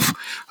yourself,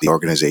 the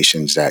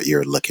organizations that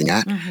you're looking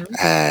at.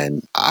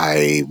 And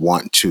I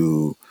want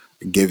to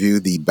give you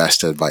the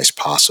best advice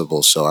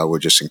possible. So I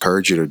would just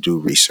encourage you to do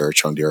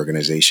research on the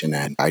organization.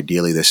 And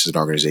ideally, this is an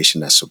organization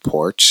that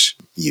supports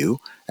you.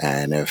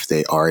 And if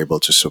they are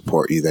able to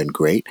support you, then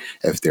great.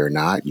 If they're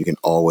not, you can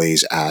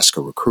always ask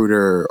a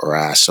recruiter or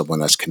ask someone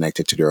that's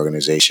connected to the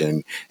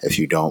organization if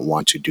you don't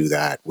want to do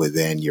that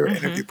within your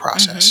interview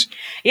process.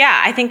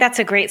 Yeah, I think that's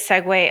a great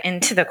segue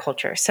into the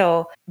culture.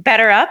 So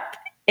BetterUp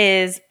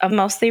is a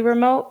mostly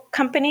remote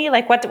company.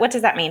 Like what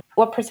does that mean?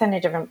 What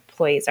percentage of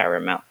employees are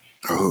remote?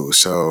 Oh,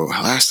 so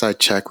last I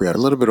checked, we had a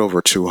little bit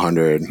over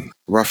 200,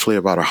 roughly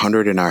about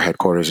 100 in our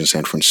headquarters in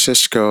San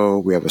Francisco.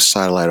 We have a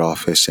satellite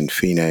office in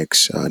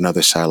Phoenix,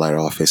 another satellite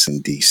office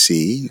in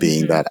DC.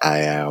 Being that I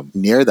am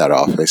near that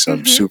office,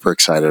 I'm super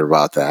excited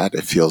about that.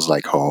 It feels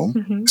like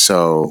home.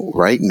 So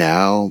right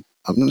now,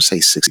 I'm going to say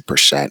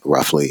 60%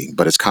 roughly,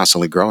 but it's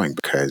constantly growing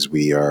because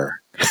we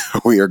are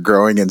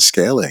growing and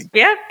scaling.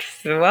 Yep.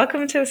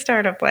 Welcome to the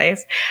startup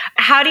life.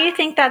 How do you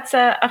think that's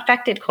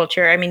affected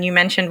culture? I mean, you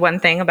mentioned one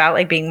thing about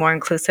like being more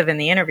inclusive in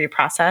the interview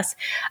process.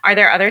 Are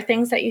there other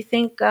things that you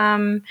think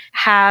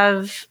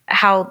have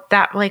how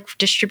that like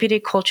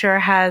distributed culture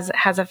has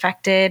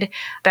affected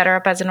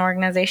BetterUp as an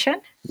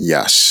organization?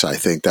 Yes, I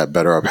think that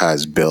BetterUp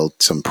has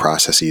built some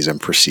processes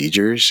and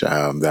procedures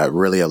that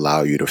really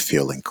allow you to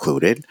feel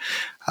included.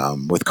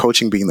 With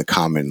coaching being the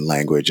common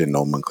language and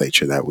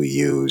nomenclature that we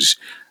use,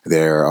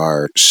 there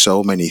are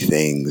so many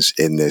things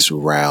in this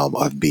realm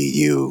of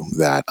BU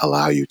that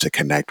allow you to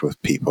connect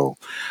with people.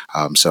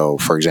 So,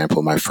 for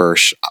example, my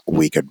first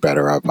week at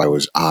BetterUp, I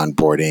was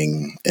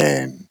onboarding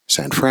in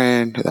San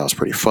Fran. That was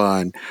pretty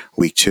fun.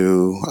 Week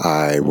 2,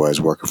 I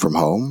was working from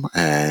home,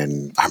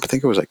 and I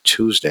think it was like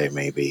Tuesday,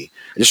 maybe.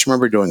 I just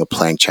remember doing a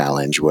plank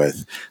challenge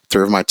with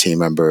 3 of my team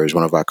members,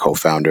 one of our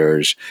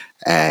co-founders,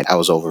 and I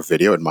was over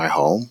video in my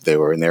home. They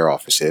were in their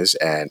offices,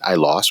 and I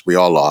lost. We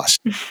all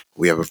lost.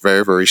 We have a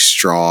very, very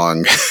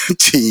strong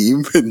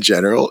team in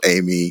general.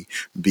 Amy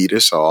beat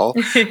us all.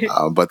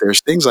 But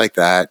there's things like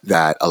that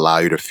that allow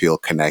you to feel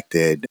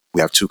connected. We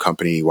have 2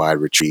 company-wide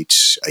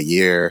retreats a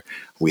year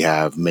We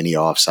have many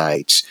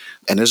offsites.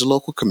 And there's a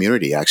local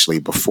community. Actually,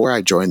 before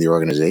I joined the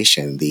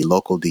organization, the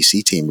local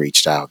DC team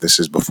reached out. This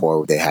is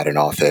before they had an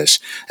office,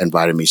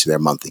 invited me to their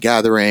monthly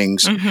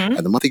gatherings. Mm-hmm.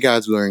 And the monthly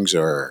gatherings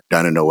are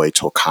done in a way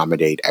to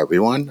accommodate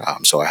everyone.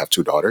 So I have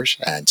two daughters.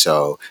 And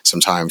so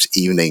sometimes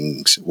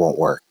evenings won't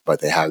work,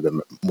 but they have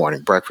the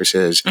morning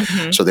breakfasts.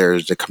 Mm-hmm. So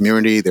there's the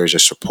community, there's a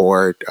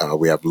support.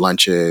 We have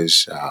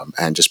lunches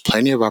and just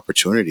plenty of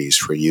opportunities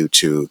for you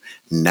to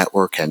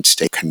network and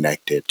stay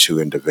connected to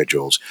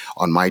individuals.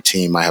 On my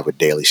team, I have a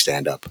daily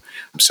stand up.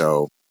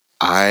 So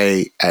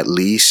I at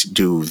least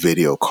do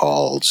video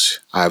calls.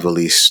 I have at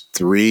least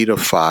 3 to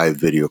 5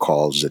 video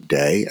calls a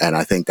day. And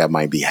I think that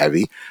might be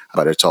heavy,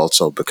 but it's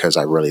also because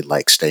I really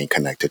like staying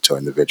connected to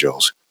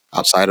individuals.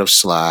 Outside of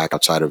Slack,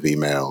 outside of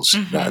emails,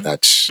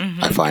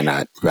 I find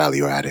that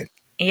value added.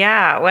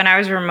 Yeah, when I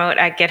was remote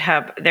at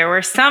GitHub, there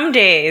were some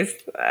days,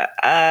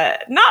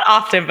 not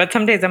often, but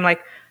some days I'm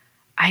like,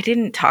 I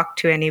didn't talk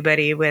to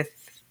anybody with,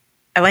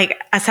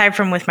 like, aside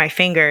from with my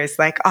fingers,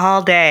 like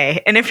all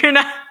day. And if you're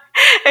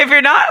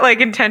not like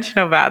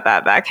intentional about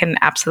that, that can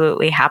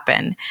absolutely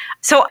happen.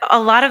 So a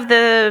lot of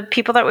the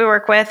people that we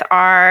work with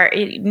are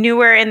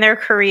newer in their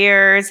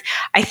careers.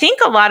 I think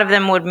a lot of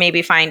them would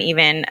maybe find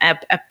even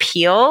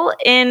appeal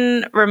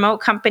in remote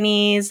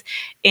companies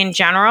in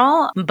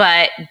general,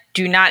 but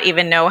do not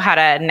even know how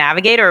to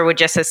navigate or would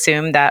just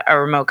assume that a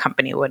remote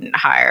company wouldn't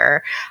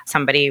hire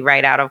somebody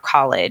right out of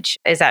college.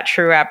 Is that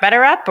true at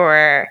BetterUp?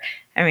 Or,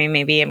 I mean,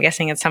 maybe I'm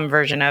guessing it's some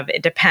version of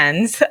it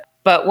depends.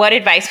 But what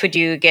advice would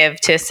you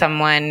give to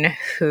someone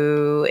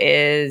who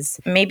is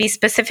maybe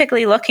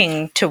specifically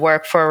looking to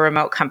work for a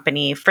remote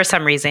company for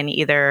some reason,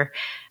 either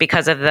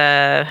because of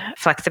the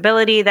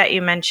flexibility that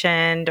you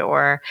mentioned,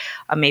 or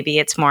maybe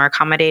it's more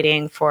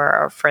accommodating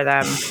for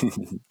them?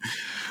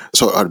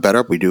 So at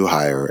BetterUp, we do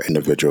hire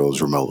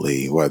individuals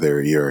remotely,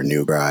 whether you're a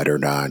new grad or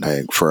not.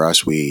 For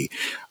us,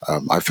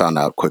 I found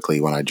out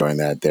quickly when I joined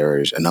that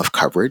there's enough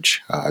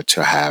coverage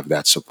to have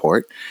that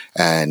support.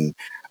 And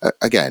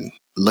again,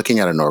 looking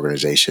at an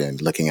organization,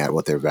 looking at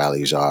what their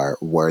values are,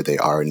 where they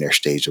are in their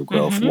stage of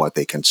growth, Mm-hmm. what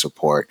they can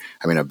support.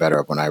 I mean, at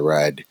BetterUp, when I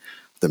read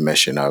the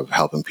mission of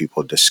helping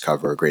people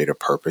discover greater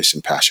purpose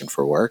and passion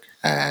for work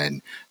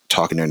and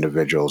talking to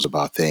individuals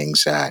about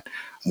things that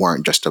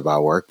weren't just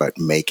about work, but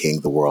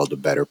making the world a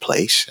better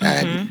place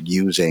Mm-hmm. and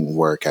using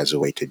work as a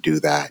way to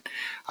do that.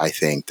 I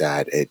think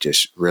that it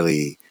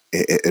really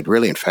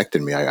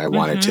infected me. I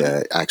wanted Mm-hmm.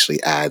 to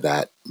actually add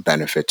that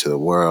benefit to the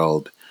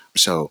world.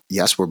 So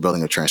yes, we're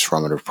building a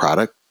transformative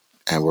product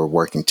and we're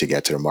working to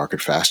get to the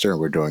market faster and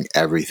we're doing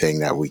everything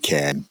that we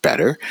can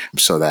better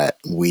so that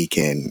we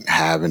can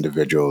have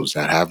individuals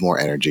that have more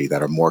energy,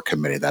 that are more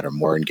committed, that are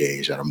more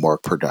engaged, that are more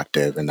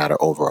productive, and that are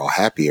overall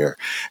happier.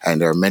 And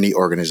there are many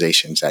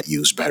organizations that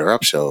use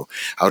BetterUp. So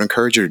I would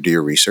encourage you to do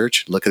your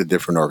research, look at the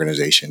different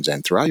organizations,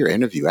 and throughout your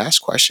interview,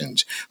 ask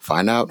questions.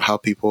 Find out how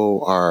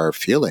people are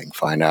feeling.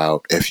 Find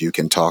out if you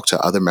can talk to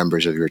other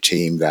members of your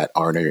team that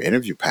aren't in your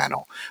interview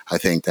panel. I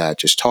think that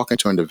just talking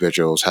to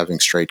individuals, having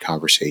straight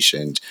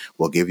conversations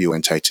will give you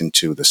insights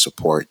into the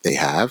support they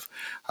have,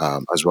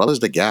 as well as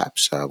the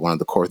gaps. One of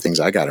the core things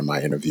I got in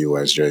my interview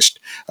was just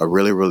a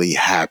really, really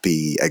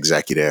happy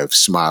executive,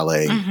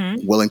 smiling,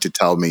 Mm-hmm. willing to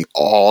tell me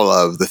all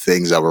of the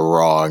things that were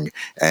wrong.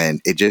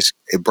 And it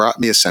brought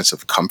me a sense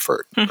of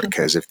comfort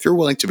because if you're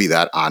willing to be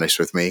that honest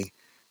with me,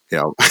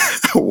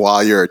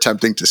 while you're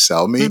attempting to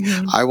sell me,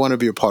 Mm-hmm. I want to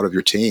be a part of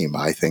your team.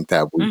 I think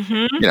that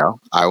Mm-hmm.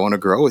 I want to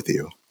grow with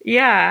you.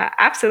 Yeah,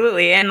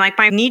 absolutely. And like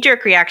my knee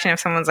jerk reaction,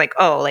 if someone's like,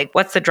 oh, like,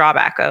 what's the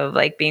drawback of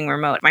like being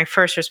remote? My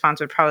first response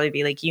would probably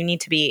be like, you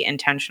need to be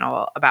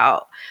intentional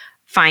about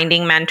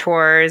finding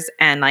mentors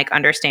and like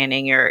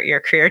understanding your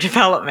career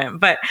development.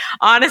 But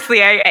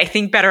honestly, I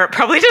think better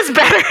probably just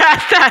better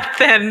at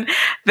that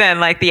than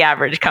like the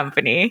average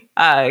company,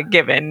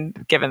 given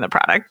the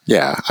product.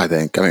 Yeah, I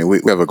mean, we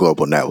have a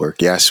global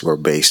network. Yes, we're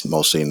based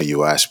mostly in the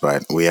US,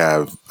 but we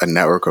have a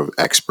network of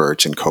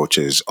experts and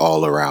coaches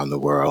all around the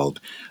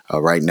world.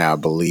 Right now, I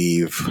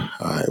believe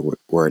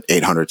we're in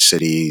 800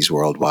 cities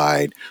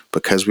worldwide.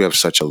 Because we have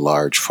such a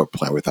large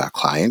footprint with our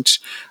clients,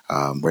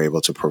 we're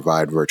able to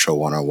provide virtual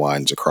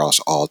one-on-ones across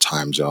all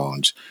time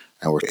zones.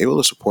 And we're able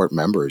to support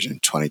members in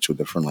 22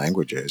 different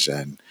languages.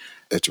 And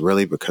it's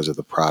really because of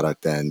the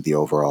product and the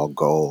overall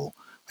goal.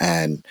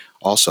 And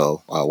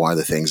also, one of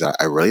the things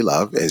I really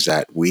love is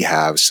that we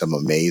have some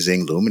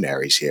amazing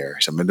luminaries here,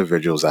 some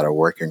individuals that are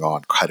working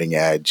on cutting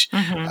edge,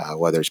 Mm-hmm.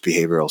 whether it's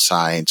behavioral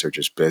science or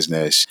just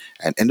business,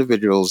 and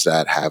individuals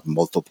that have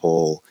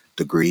multiple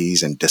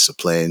degrees and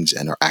disciplines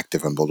and are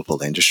active in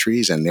multiple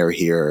industries. And they're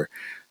here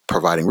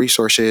providing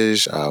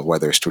resources,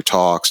 whether it's through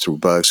talks, through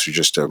books, or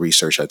just the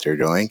research that they're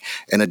doing,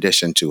 in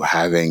addition to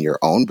having your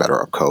own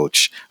BetterUp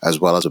coach, as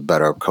well as a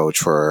BetterUp coach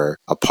for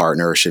a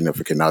partner,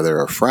 significant other,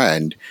 or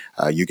friend.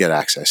 You get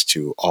access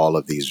to all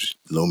of these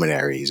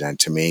luminaries. And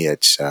to me,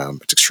 it's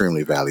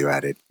extremely value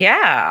added.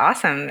 Yeah,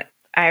 awesome.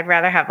 I'd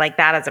rather have like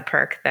that as a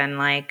perk than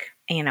like,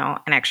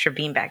 an extra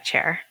beanbag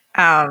chair.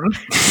 Um,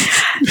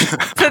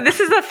 so this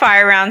is a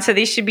fire round. So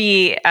these should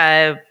be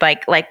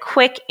like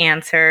quick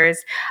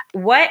answers.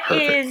 What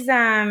Perfect. is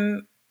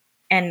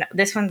and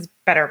this one's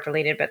better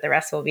related, but the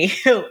rest will be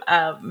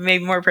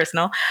maybe more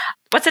personal.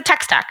 What's a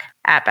tech stack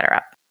at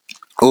BetterUp?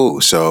 Oh,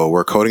 so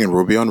we're coding in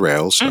Ruby on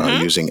Rails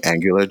Mm-hmm. using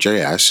Angular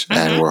JS,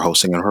 and Mm-hmm. we're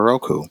hosting on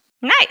Heroku.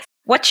 Nice.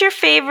 What's your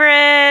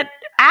favorite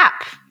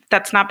app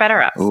that's not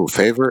BetterUp? Oh,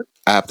 favorite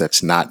app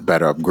that's not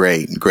BetterUp.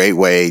 Great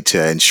way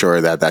to ensure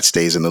that that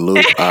stays in the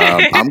loop.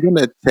 I'm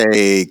gonna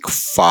take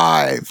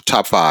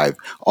top five: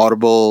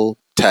 Audible,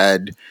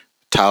 TED,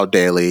 Tao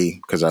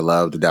Daily because I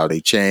love the Tao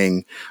Te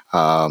Ching.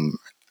 Um,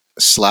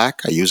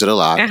 Slack, I use it a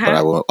lot, but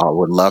Uh-huh. I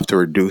would love to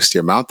reduce the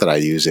amount that I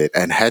use it.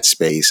 And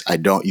Headspace, I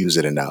don't use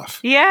it enough.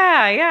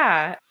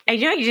 Yeah. I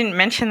know you didn't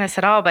mention this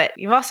at all, but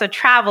you've also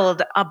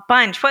traveled a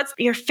bunch. What's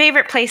your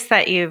favorite place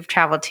that you've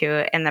traveled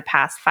to in the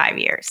past 5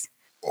 years?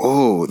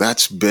 Oh,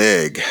 that's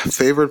big.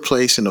 Favorite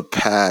place in the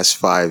past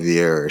 5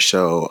 years.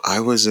 So I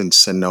was in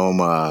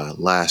Sonoma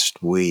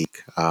last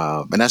week,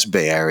 and that's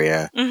Bay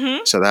Area.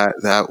 Mm-hmm. So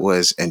that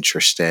was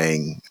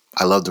interesting.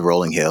 I love the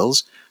rolling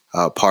hills.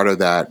 Part of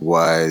that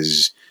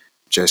was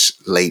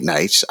just late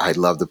nights. I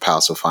love the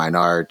Palace of Fine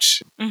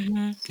Arts,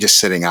 Mm-hmm. just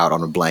sitting out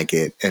on a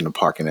blanket in the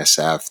park in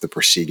SF, the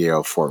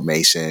Presidio, Fort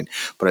Mason.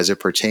 But as it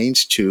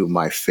pertains to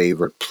my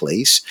favorite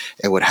place,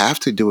 it would have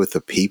to do with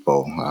the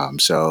people.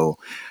 So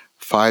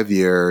 5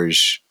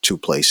 years, two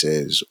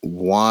places.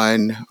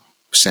 One,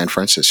 San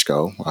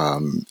Francisco.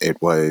 It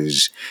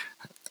was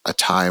a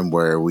time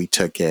where we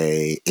took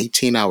a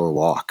 18-hour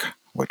walk,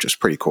 which was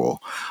pretty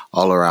cool,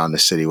 all around the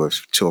city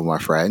with two of my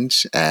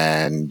friends.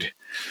 And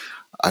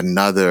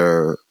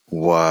another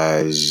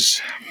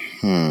was,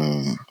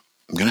 I'm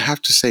gonna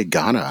have to say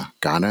Ghana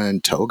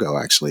and Togo,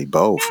 actually,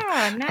 both.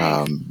 Oh,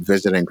 nice.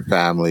 Visiting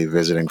family,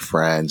 visiting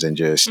friends, and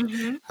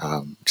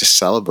Mm-hmm. just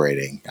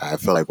celebrating. I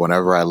feel like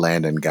whenever I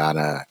land in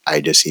Ghana,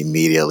 I just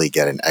immediately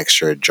get an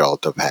extra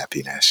jolt of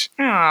happiness.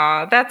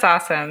 Oh, that's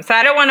awesome. So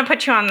I don't want to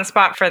put you on the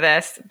spot for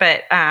this,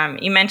 but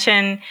you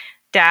mentioned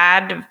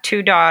dad of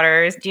two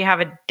daughters. Do you have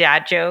a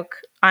dad joke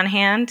on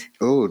hand?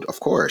 Oh, of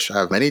course, I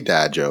have many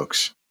dad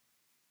jokes.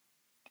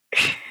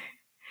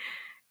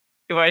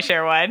 You want to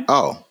share one?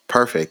 Oh,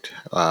 perfect.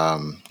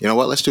 You know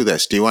what? Let's do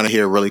this. Do you want to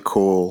hear a really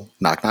cool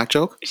knock knock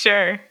joke?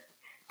 Sure.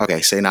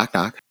 Okay, say knock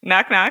knock.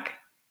 Knock, knock.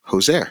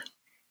 Who's there?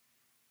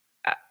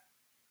 Uh,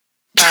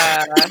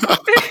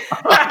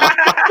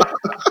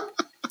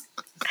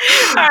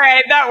 all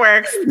right, that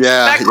works.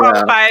 Yeah, That yeah.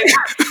 qualifies.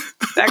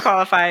 That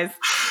qualifies.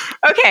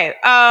 Okay.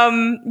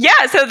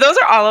 Yeah. So those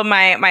are all of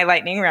my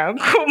lightning round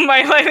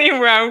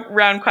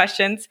round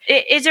questions.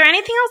 Is there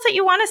anything else that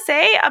you want to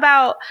say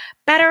about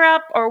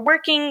BetterUp or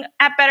working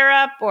at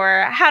BetterUp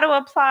or how to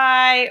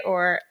apply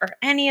or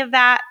any of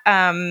that?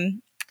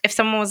 If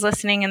someone was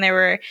listening and they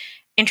were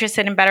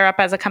interested in BetterUp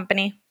as a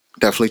company.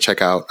 Definitely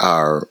check out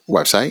our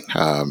website,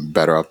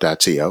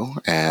 betterup.co,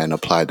 and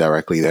apply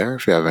directly there.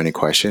 If you have any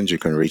questions, you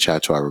can reach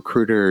out to our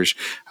recruiters.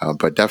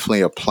 But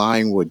definitely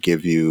applying would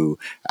give you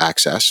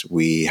access.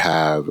 We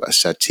have a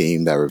set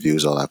team that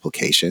reviews all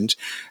applications.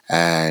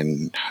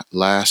 And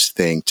last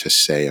thing to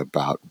say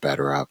about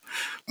BetterUp,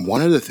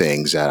 one of the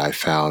things that I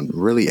found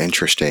really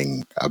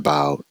interesting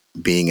about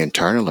being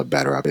internal at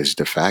BetterUp is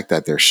the fact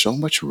that there's so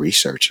much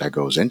research that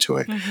goes into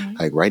it. Mm-hmm.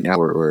 Like right now,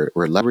 we're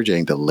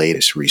leveraging the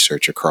latest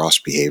research across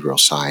behavioral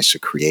science to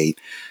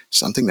create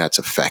something that's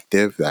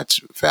effective,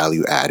 that's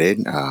value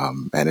added,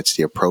 and it's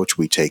the approach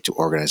we take to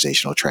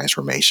organizational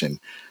transformation.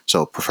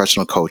 So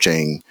professional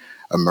coaching,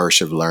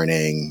 immersive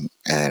learning,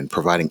 and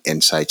providing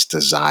insights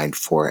designed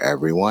for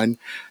everyone.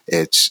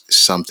 It's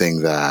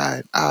something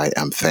that I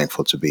am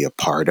thankful to be a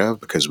part of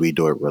because we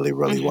do it really,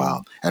 really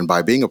well. And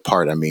by being a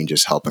part, I mean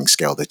just helping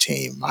scale the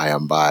team. I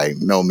am by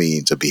no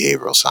means a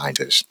behavioral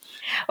scientist.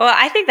 Well,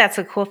 I think that's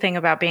the cool thing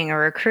about being a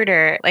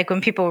recruiter. Like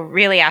when people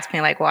really ask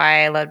me like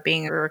why I love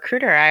being a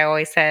recruiter, I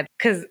always said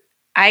because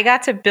I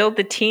got to build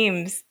the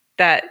teams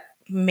that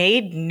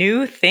made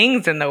new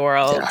things in the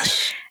world.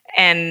 Yes.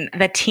 And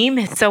the team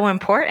is so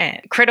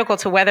important, critical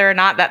to whether or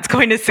not that's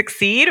going to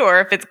succeed or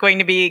if it's going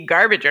to be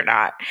garbage or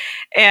not.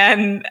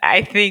 And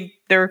I think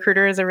the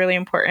recruiter is a really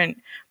important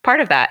part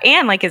of that.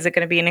 And like, is it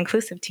going to be an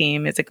inclusive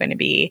team? Is it going to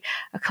be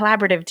a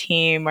collaborative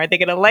team? Are they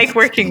going to like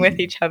working with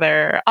each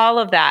other? All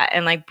of that.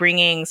 And like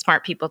bringing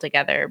smart people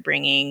together,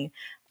 bringing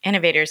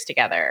innovators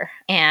together.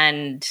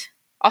 And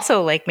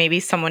also like maybe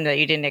someone that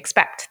you didn't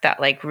expect that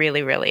like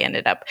really, really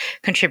ended up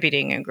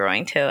contributing and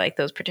growing to like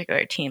those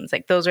particular teams.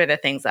 Like those are the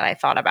things that I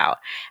thought about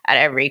at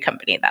every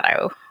company that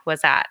I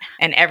was at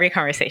and every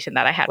conversation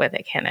that I had with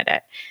a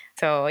candidate.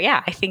 So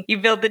yeah, I think you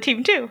build the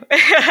team too.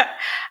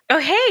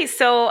 Okay,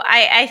 so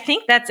I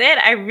think that's it.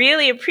 I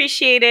really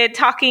appreciated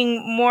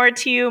talking more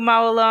to you,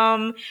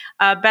 Maolom.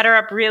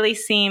 BetterUp really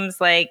seems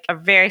like a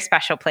very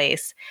special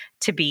place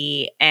to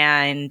be,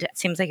 and it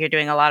seems like you're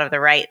doing a lot of the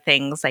right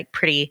things, like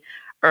pretty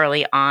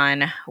early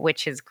on,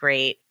 which is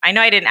great. I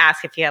know I didn't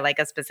ask if you had like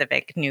a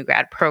specific new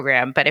grad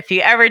program, but if you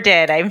ever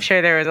did, I'm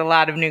sure there was a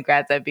lot of new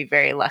grads that'd be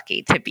very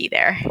lucky to be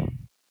there.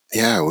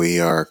 Yeah, we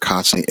are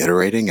constantly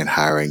iterating and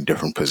hiring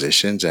different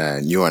positions,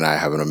 and you and I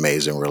have an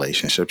amazing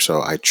relationship.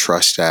 So I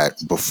trust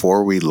that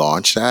before we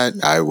launch that,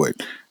 I would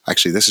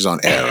actually, this is on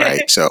air,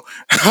 right? So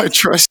I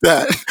trust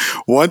that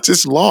once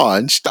it's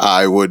launched,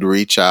 I would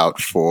reach out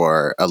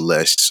for a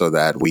list so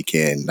that we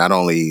can not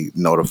only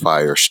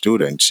notify our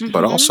students,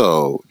 but Mm-hmm.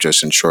 also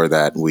just ensure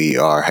that we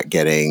are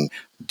getting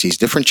these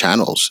different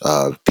channels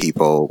of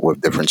people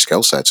with different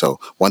skill sets. So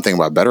one thing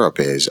about BetterUp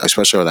is,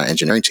 especially on our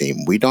engineering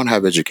team, we don't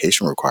have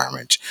education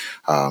requirements.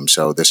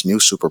 So this new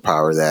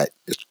superpower that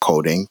is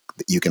coding,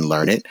 you can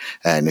learn it.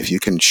 And if you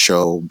can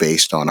show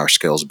based on our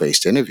skills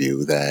based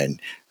interview, then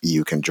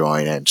you can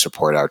join and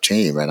support our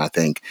team. And I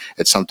think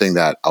it's something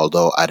that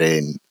although I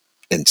didn't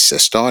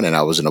insist on and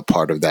I wasn't a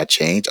part of that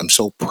change, I'm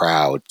so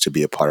proud to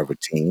be a part of a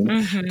team that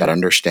Mm-hmm.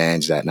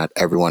 understands that not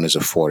everyone is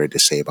afforded the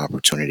same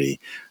opportunity.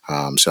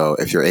 So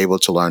if you're able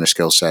to learn a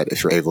skill set,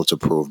 if you're able to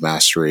prove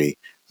mastery,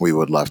 we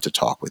would love to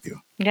talk with you.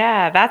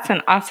 Yeah, that's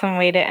an awesome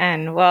way to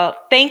end. Well,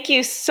 thank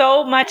you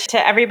so much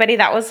to everybody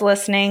that was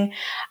listening.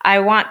 I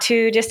want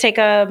to just take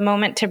a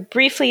moment to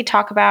briefly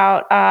talk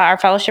about our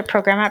fellowship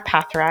program at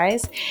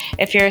Pathrise.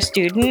 If you're a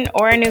student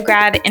or a new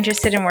grad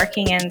interested in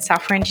working in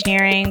software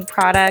engineering,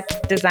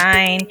 product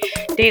design,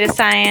 data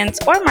science,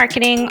 or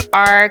marketing,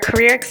 our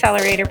Career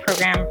Accelerator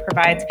program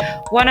provides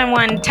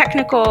one-on-one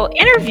technical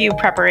interview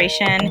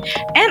preparation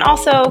and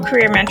also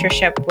career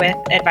mentorship with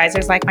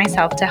advisors like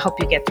myself to help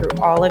you get through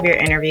all of your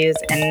interviews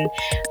and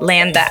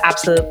land the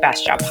absolute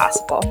best job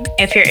possible.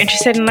 If you're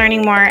interested in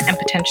learning more and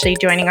potentially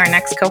joining our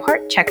next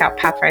cohort, check out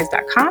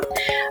pathrise.com.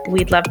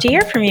 We'd love to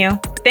hear from you.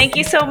 Thank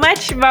you so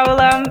much,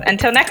 Baulam.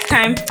 Until next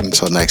time.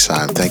 Until next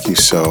time, thank you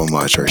so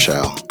much,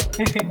 Rochelle.